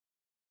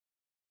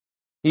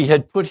 He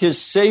had put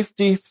his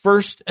safety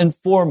first and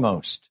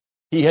foremost.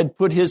 He had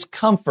put his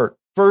comfort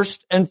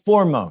first and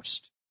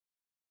foremost.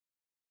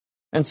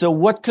 And so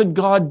what could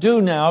God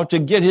do now to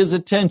get his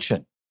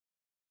attention?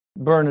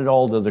 Burn it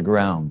all to the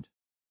ground.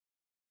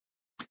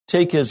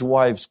 Take his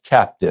wives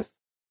captive.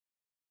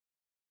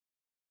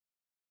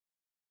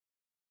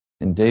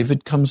 And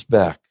David comes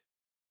back.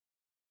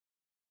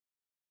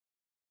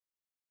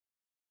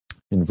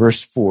 In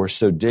verse 4,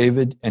 so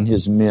David and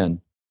his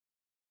men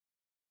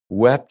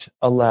wept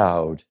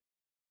aloud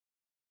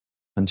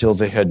until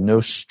they had no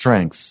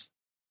strength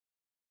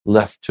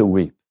left to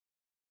weep.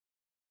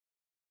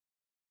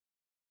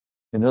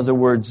 In other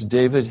words,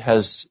 David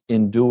has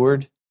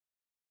endured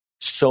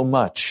so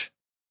much.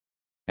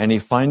 And he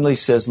finally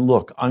says,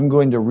 look, I'm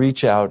going to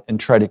reach out and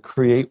try to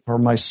create for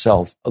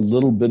myself a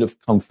little bit of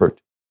comfort.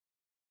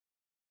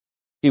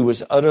 He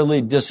was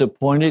utterly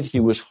disappointed. He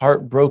was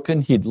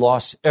heartbroken. He'd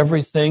lost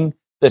everything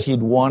that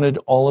he'd wanted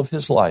all of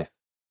his life.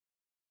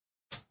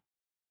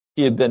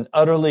 He had been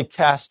utterly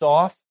cast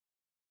off.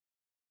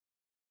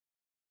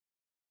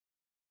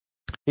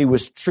 He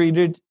was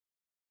treated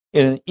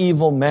in an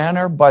evil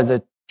manner by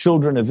the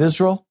children of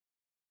Israel.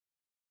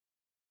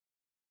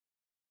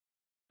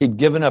 He'd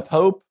given up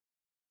hope.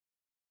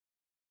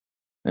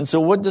 And so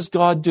what does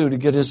God do to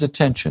get his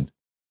attention?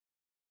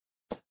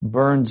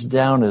 Burns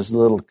down his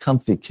little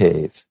comfy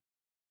cave.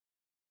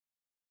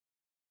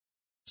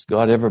 Has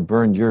God ever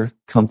burned your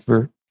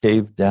comfort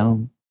cave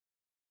down?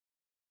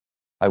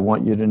 I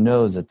want you to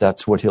know that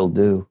that's what he'll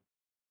do.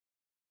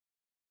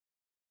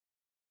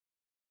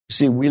 You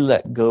see, we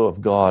let go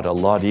of God a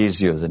lot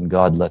easier than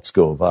God lets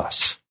go of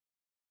us.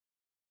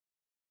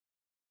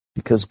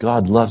 Because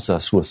God loves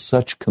us with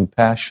such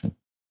compassion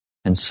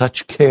and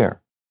such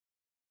care.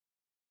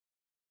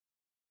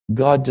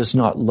 God does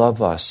not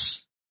love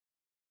us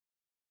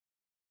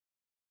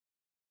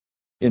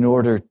in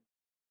order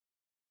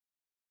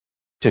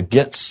to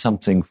get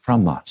something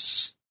from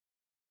us.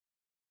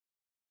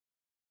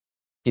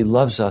 He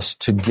loves us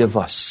to give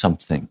us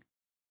something.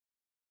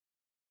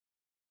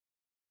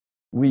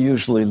 We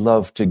usually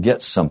love to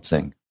get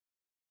something.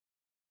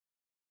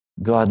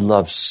 God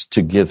loves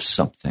to give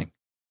something.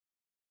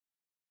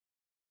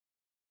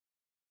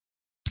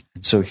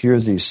 And so here are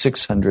these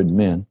 600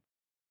 men,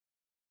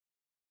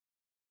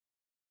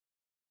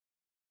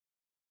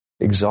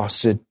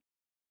 exhausted,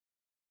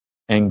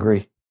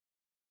 angry,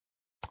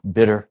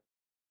 bitter,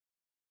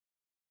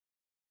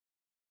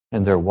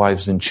 and their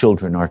wives and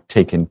children are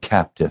taken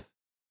captive.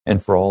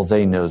 And for all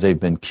they know, they've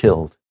been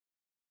killed,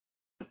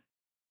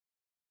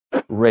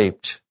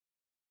 raped,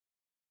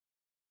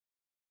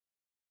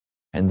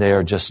 and they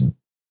are just,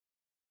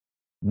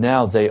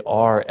 now they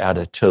are at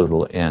a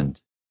total end.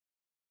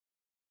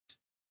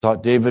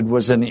 Thought David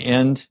was an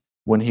end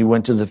when he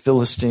went to the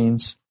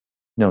Philistines.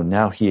 No,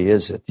 now he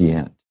is at the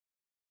end.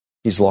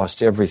 He's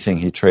lost everything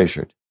he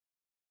treasured.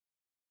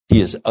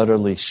 He is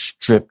utterly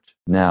stripped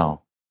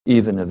now,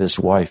 even of his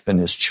wife and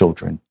his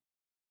children.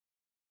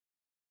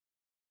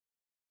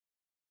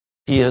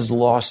 He has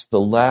lost the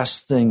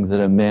last thing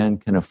that a man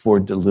can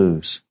afford to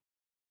lose.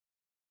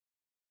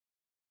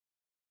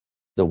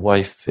 The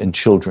wife and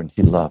children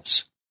he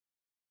loves.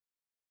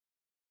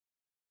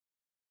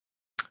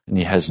 And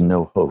he has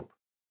no hope.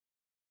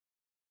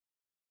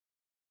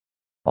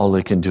 All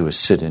he can do is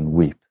sit and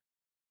weep.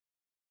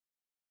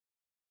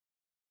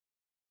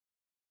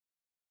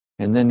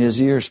 And then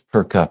his ears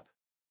perk up.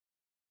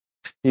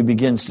 He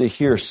begins to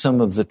hear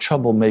some of the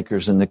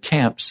troublemakers in the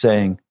camp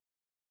saying,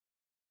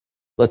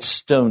 let's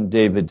stone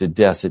David to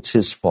death. It's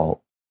his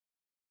fault.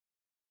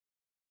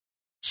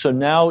 So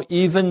now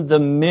even the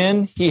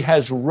men he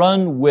has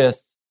run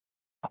with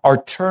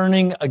are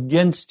turning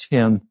against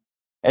him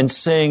and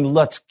saying,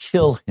 let's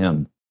kill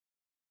him.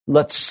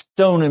 Let's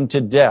stone him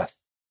to death.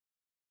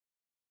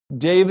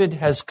 David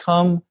has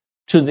come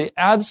to the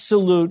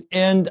absolute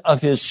end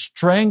of his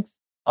strength,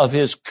 of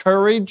his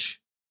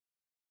courage.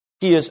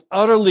 He is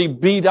utterly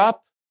beat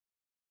up.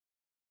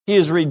 He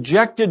is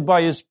rejected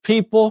by his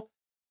people.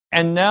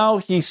 And now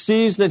he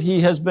sees that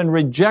he has been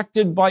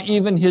rejected by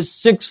even his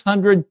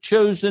 600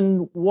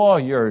 chosen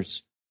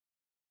warriors.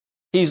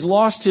 He's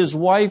lost his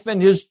wife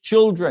and his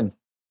children.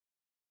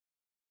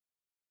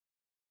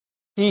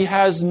 He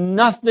has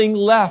nothing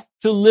left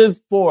to live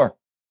for.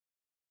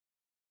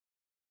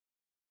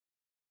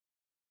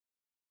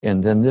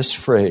 And then this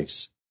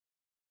phrase,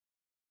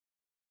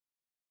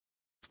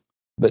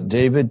 but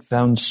David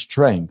found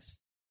strength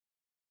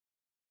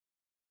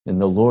in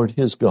the Lord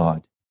his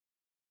God.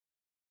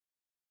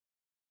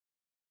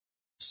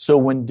 So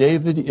when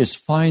David is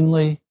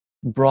finally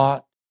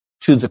brought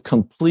to the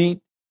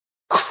complete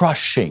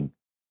crushing,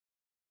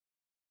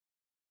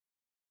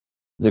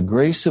 the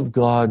grace of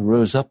God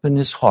rose up in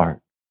his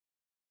heart,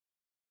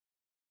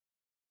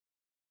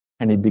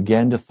 and he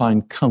began to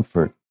find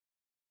comfort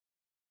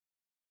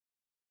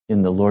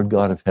in the Lord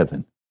God of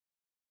heaven.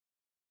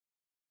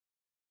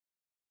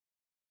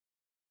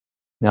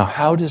 Now,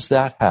 how does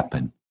that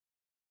happen?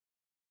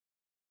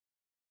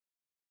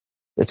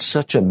 It's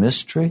such a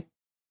mystery.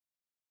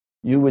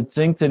 You would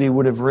think that he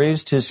would have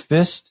raised his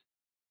fist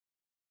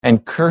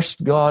and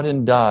cursed God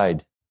and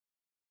died.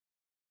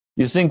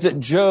 You think that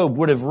Job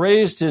would have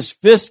raised his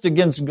fist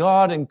against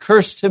God and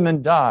cursed him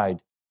and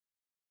died.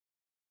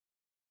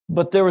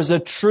 But there is a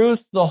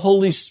truth the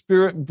Holy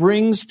Spirit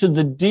brings to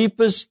the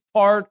deepest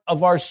part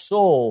of our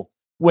soul.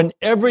 When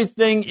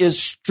everything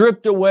is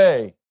stripped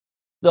away,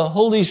 the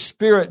Holy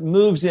Spirit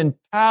moves in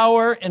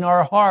power in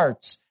our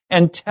hearts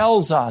and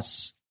tells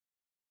us,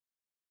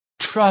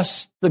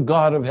 trust the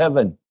God of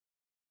heaven.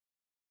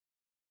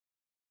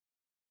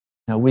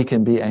 Now we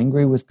can be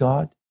angry with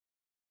God.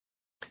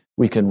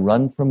 We can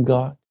run from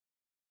God.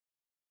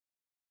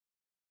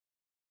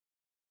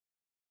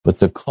 But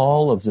the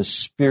call of the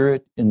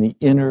Spirit in the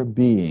inner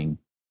being,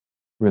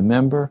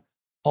 remember,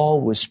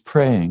 Paul was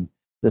praying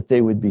that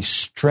they would be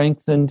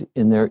strengthened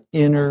in their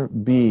inner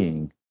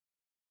being.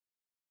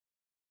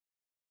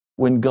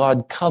 When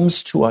God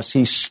comes to us,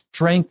 he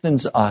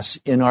strengthens us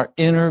in our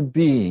inner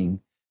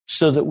being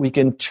so that we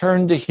can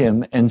turn to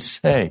him and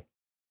say,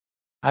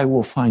 I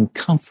will find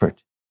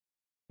comfort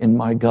in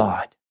my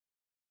God.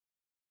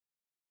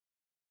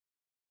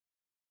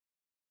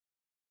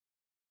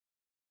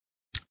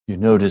 You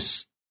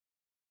notice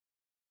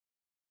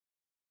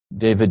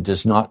David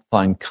does not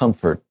find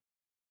comfort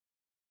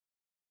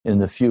in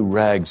the few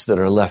rags that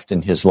are left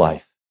in his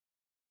life.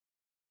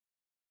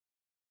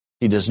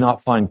 He does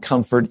not find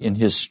comfort in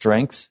his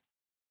strength,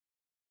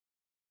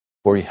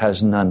 for he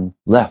has none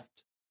left.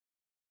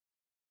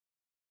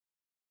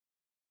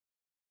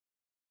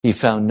 He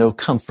found no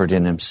comfort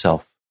in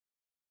himself.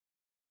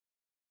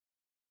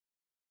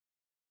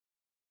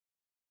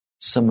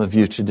 Some of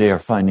you today are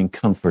finding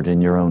comfort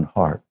in your own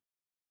heart.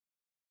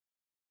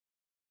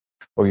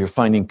 Or you're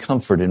finding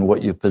comfort in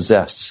what you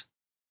possess.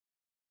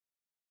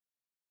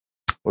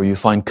 Or you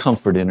find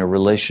comfort in a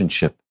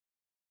relationship.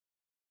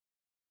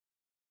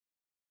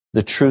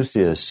 The truth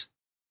is,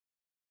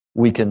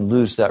 we can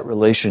lose that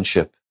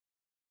relationship.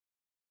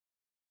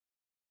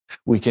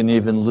 We can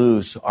even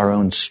lose our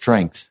own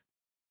strength.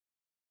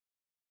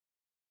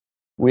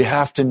 We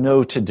have to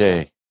know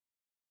today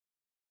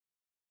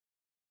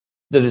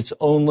that it's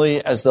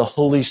only as the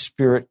Holy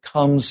Spirit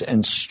comes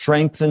and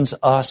strengthens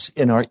us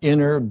in our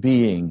inner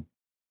being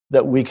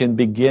that we can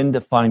begin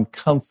to find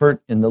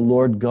comfort in the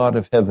Lord God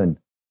of heaven.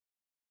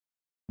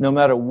 No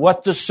matter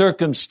what the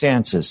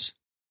circumstances,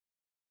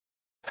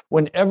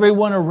 when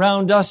everyone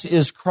around us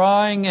is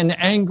crying and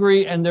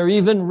angry and they're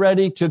even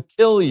ready to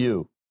kill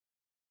you,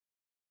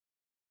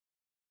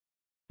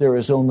 there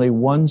is only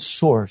one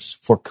source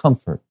for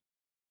comfort,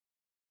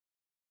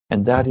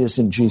 and that is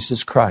in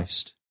Jesus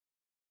Christ.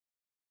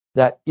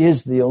 That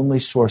is the only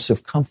source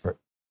of comfort.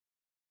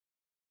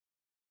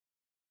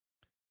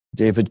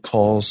 David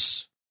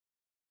calls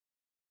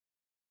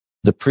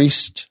the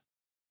priest.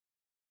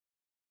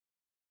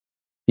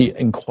 He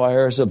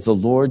inquires of the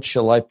Lord,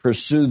 shall I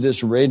pursue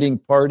this raiding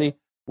party?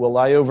 Will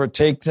I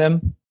overtake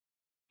them?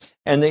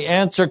 And the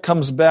answer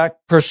comes back,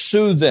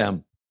 pursue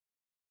them.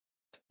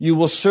 You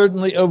will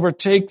certainly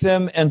overtake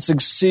them and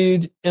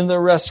succeed in the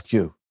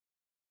rescue.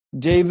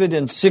 David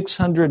and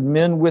 600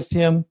 men with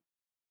him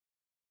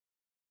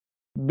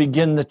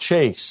begin the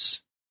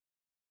chase.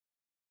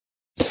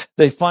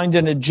 They find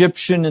an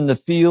Egyptian in the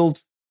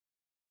field.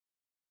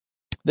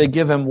 They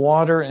give him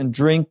water and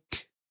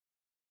drink.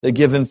 They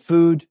give him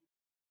food.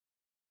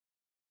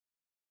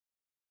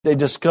 They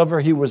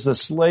discover he was the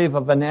slave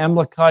of an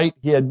Amalekite.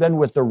 He had been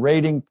with the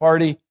raiding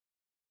party.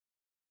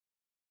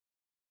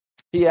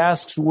 He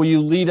asks, will you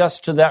lead us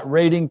to that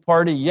raiding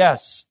party?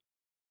 Yes.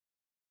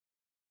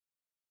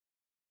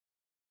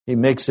 He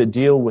makes a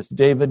deal with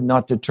David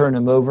not to turn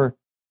him over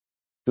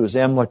to his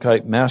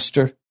Amalekite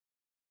master.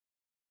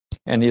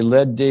 And he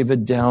led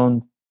David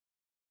down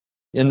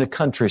in the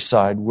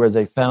countryside where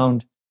they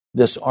found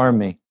this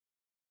army,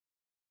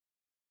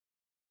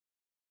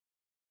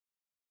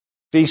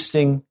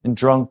 feasting and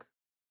drunk.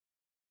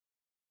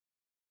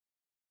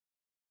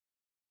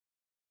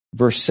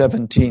 Verse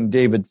 17,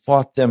 David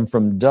fought them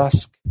from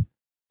dusk,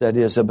 that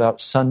is about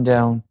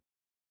sundown,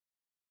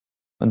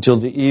 until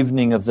the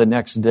evening of the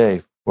next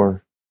day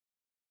for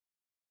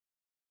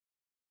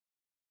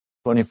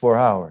 24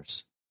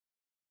 hours.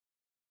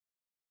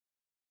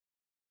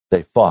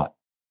 They fought.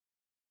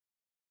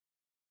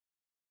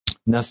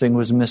 Nothing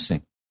was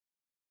missing.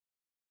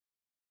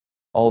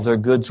 All their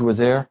goods were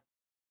there.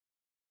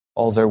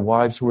 All their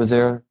wives were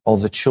there. All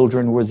the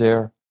children were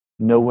there.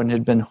 No one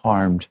had been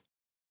harmed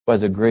by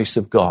the grace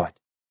of God.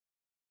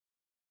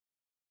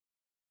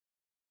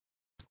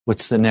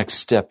 What's the next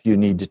step you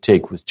need to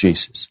take with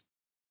Jesus?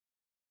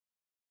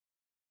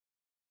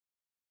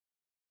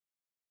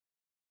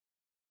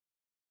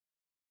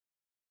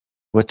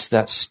 What's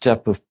that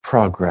step of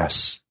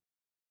progress?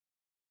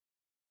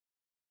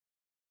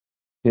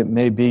 It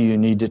may be you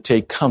need to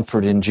take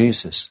comfort in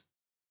Jesus.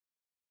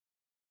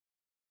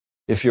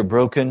 If you're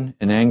broken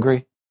and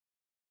angry,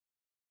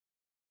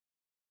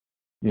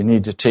 you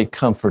need to take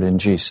comfort in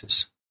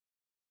Jesus.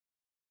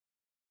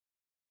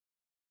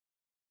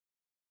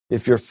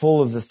 If you're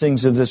full of the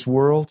things of this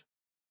world,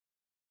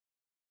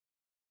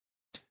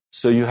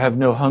 so you have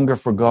no hunger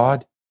for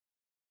God,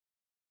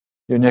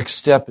 your next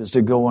step is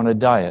to go on a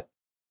diet.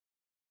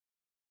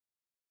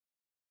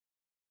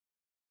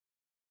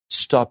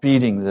 Stop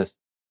eating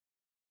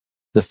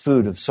the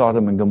food of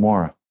Sodom and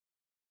Gomorrah.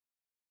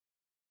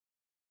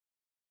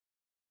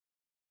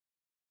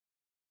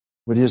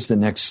 What is the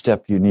next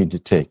step you need to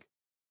take?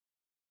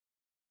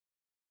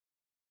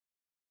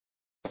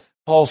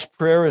 Paul's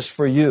prayer is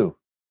for you,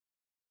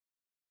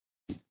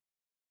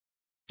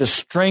 to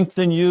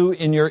strengthen you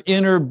in your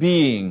inner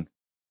being,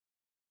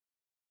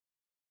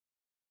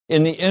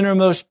 in the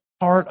innermost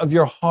part of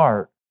your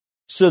heart,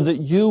 so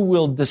that you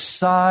will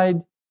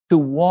decide to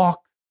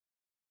walk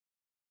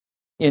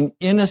in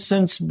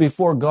innocence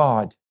before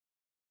God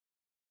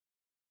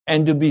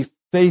and to be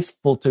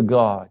faithful to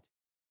God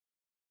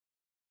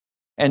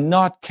and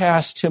not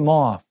cast him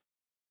off.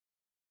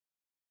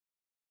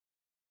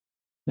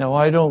 Now,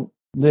 I don't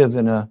live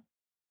in a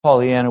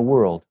Pollyanna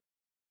world.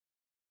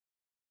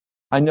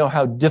 I know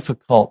how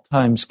difficult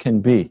times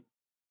can be.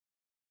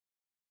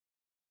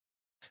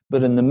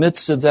 But in the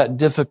midst of that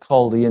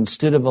difficulty,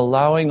 instead of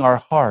allowing our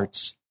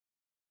hearts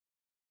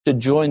to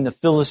join the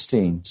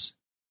Philistines,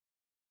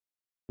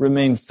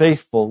 remain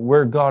faithful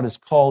where God has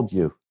called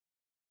you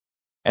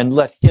and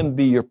let him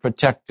be your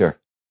protector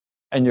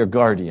and your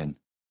guardian.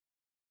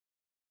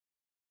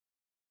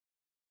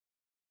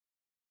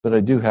 But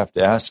I do have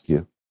to ask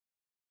you,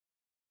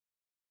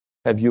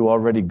 have you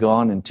already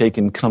gone and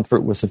taken comfort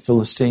with the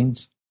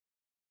Philistines?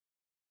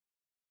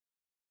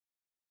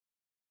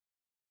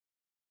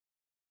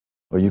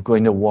 Or are you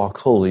going to walk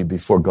holy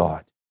before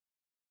God?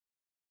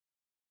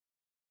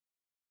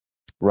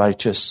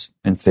 Righteous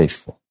and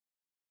faithful.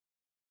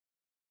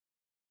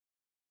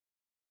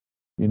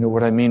 You know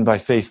what I mean by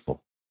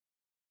faithful?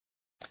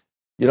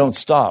 You don't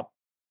stop.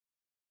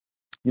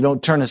 You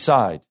don't turn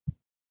aside.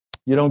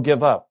 You don't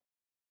give up.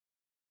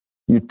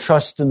 You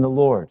trust in the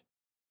Lord.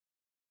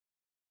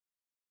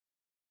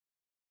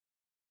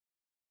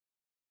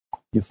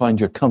 You find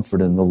your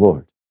comfort in the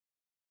Lord.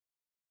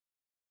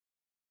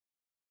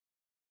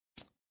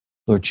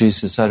 Lord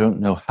Jesus, I don't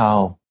know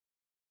how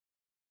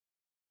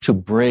to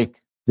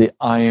break the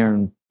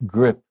iron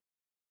grip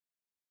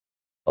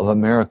of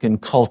American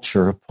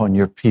culture upon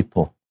your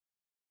people.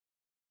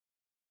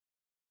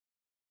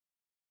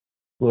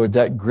 Lord,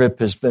 that grip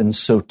has been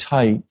so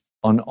tight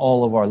on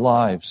all of our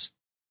lives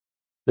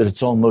that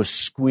it's almost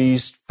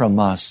squeezed from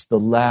us the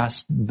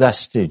last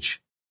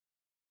vestige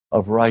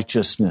of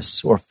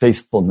righteousness or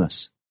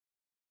faithfulness.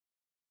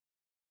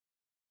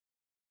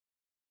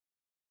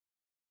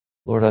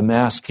 Lord, I'm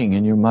asking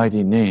in your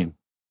mighty name,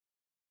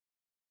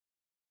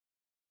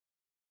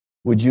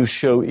 would you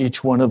show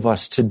each one of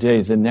us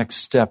today the next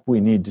step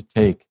we need to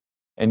take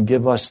and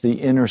give us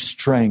the inner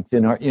strength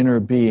in our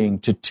inner being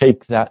to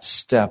take that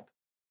step?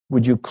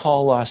 Would you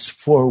call us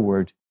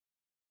forward?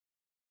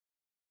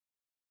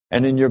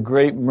 And in your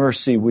great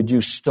mercy, would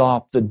you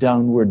stop the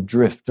downward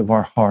drift of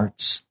our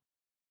hearts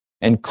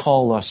and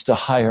call us to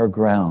higher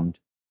ground?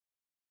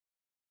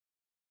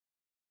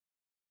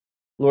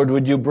 Lord,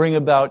 would you bring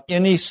about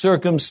any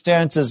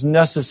circumstances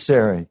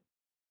necessary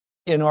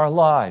in our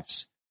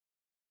lives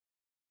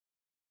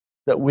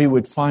that we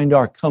would find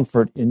our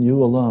comfort in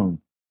you alone?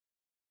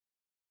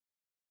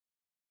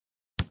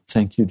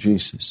 Thank you,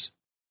 Jesus.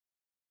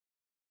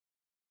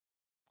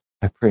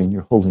 I pray in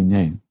your holy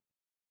name.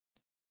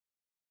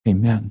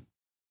 Amen.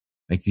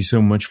 Thank you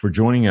so much for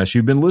joining us.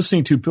 You've been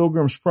listening to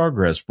Pilgrim's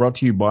Progress, brought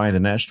to you by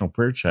the National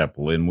Prayer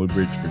Chapel in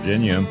Woodbridge,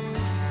 Virginia.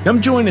 Come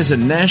join us at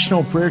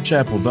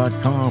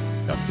nationalprayerchapel.com.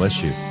 God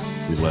bless you.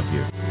 We love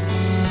you.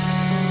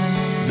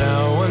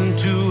 Now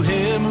unto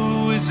him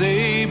who is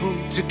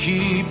able to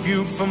keep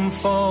you from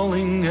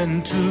falling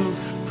and to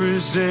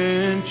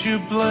present you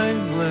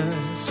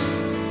blameless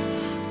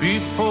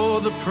before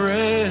the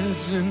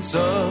presence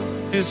of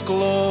his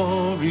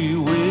glory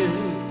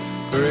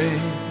with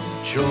great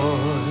joy,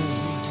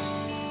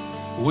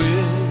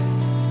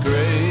 with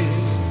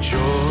great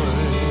joy.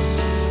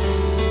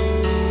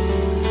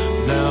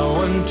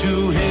 Now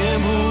unto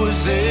him who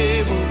is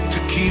able to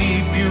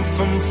keep you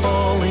from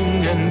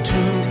falling and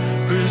to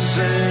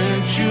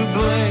present you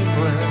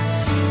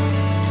blameless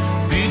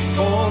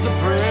before the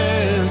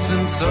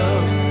presence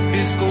of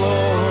his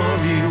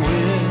glory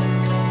with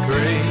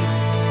great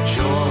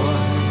joy,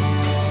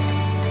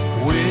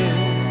 with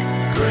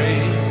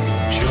great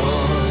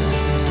joy.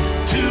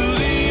 To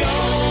the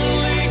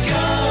only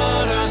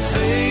God our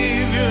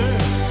Savior,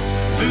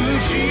 through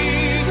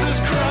Jesus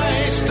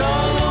Christ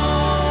our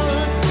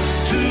Lord.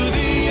 To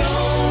the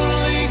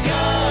only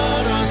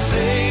God our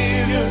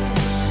Savior,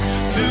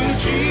 through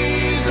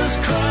Jesus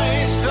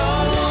Christ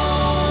our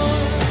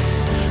Lord,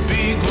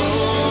 be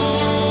glory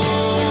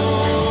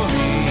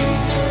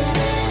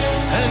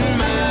and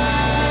majesty,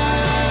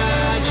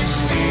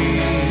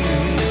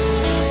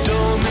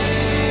 dominion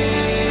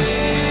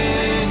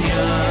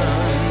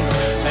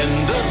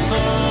and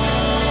authority,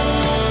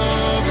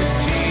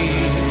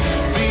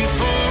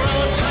 before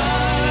all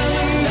time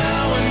and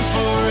now and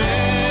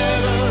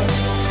forever,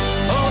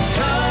 all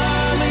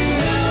time and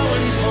now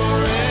and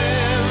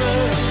forever,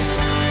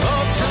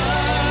 all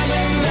time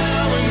and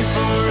now and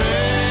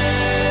forever.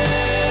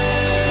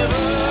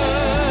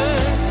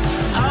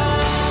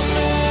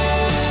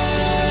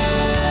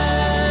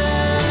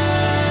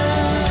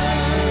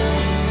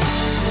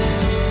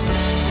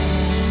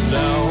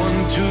 Now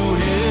unto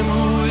him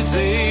who is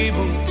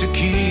able to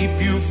keep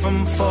you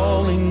from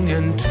falling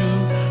and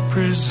to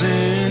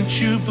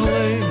present you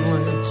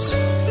blameless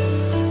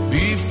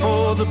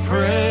before the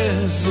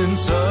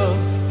presence of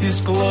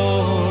his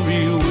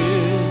glory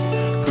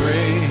with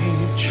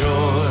great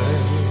joy,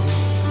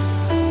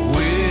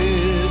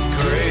 with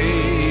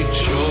great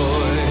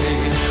joy.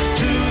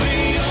 To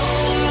the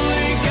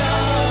only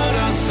God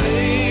our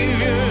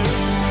Savior,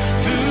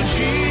 through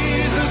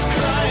Jesus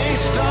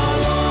Christ our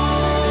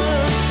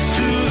Lord.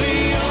 To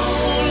the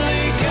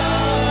only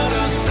God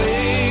our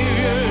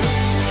Savior,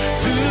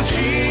 through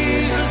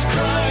Jesus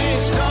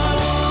Christ our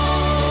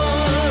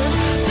Lord,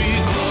 be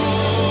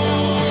glory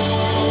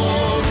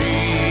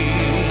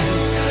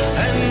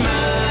and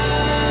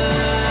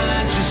majesty,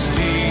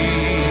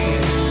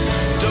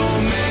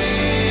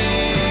 dominion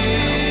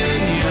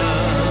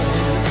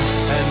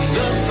and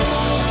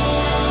authority,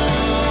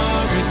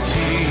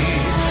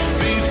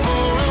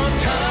 before all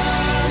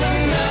time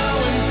and now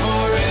and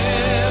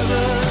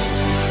forever,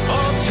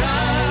 all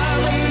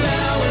time and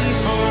now and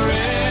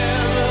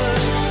forever,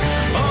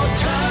 all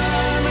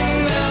time and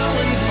now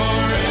and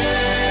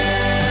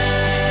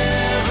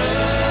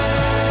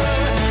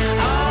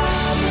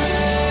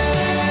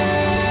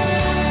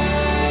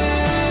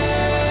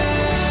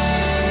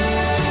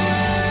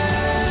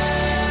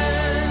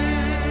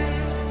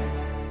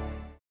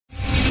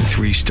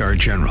Three-star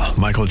General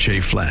Michael J.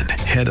 Flynn,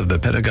 head of the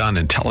Pentagon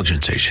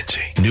Intelligence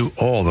Agency, knew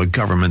all the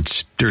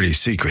government's dirty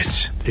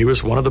secrets. He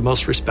was one of the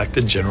most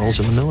respected generals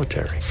in the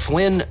military.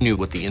 Flynn knew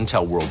what the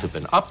intel world had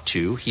been up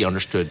to. He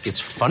understood its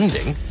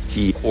funding.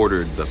 He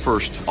ordered the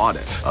first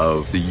audit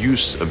of the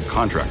use of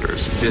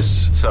contractors.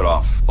 This set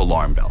off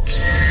alarm bells.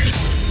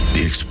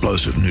 The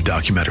explosive new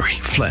documentary,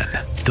 Flynn,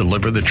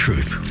 deliver the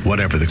truth,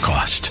 whatever the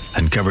cost,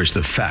 uncovers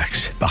the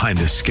facts behind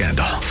the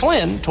scandal.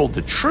 Flynn told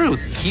the truth.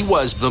 He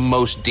was the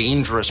most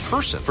dangerous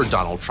person for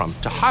Donald Trump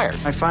to hire.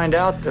 I find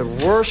out the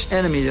worst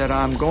enemy that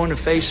I'm going to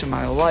face in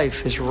my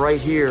life is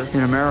right here in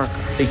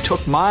America. They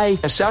took my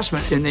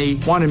assessment and they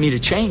wanted me to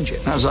change it.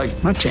 And I was like,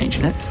 I'm not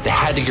changing it. They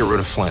had to get rid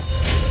of Flynn.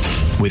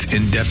 With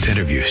in-depth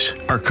interviews,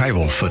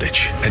 archival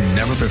footage, and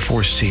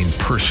never-before-seen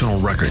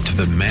personal records of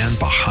the man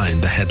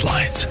behind the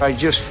headlines. I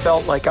just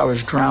felt like I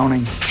was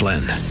drowning.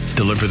 Flynn,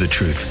 deliver the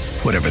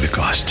truth, whatever the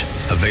cost.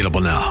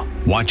 Available now.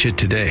 Watch it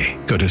today.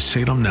 Go to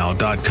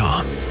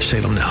salemnow.com.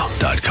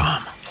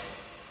 salemnow.com.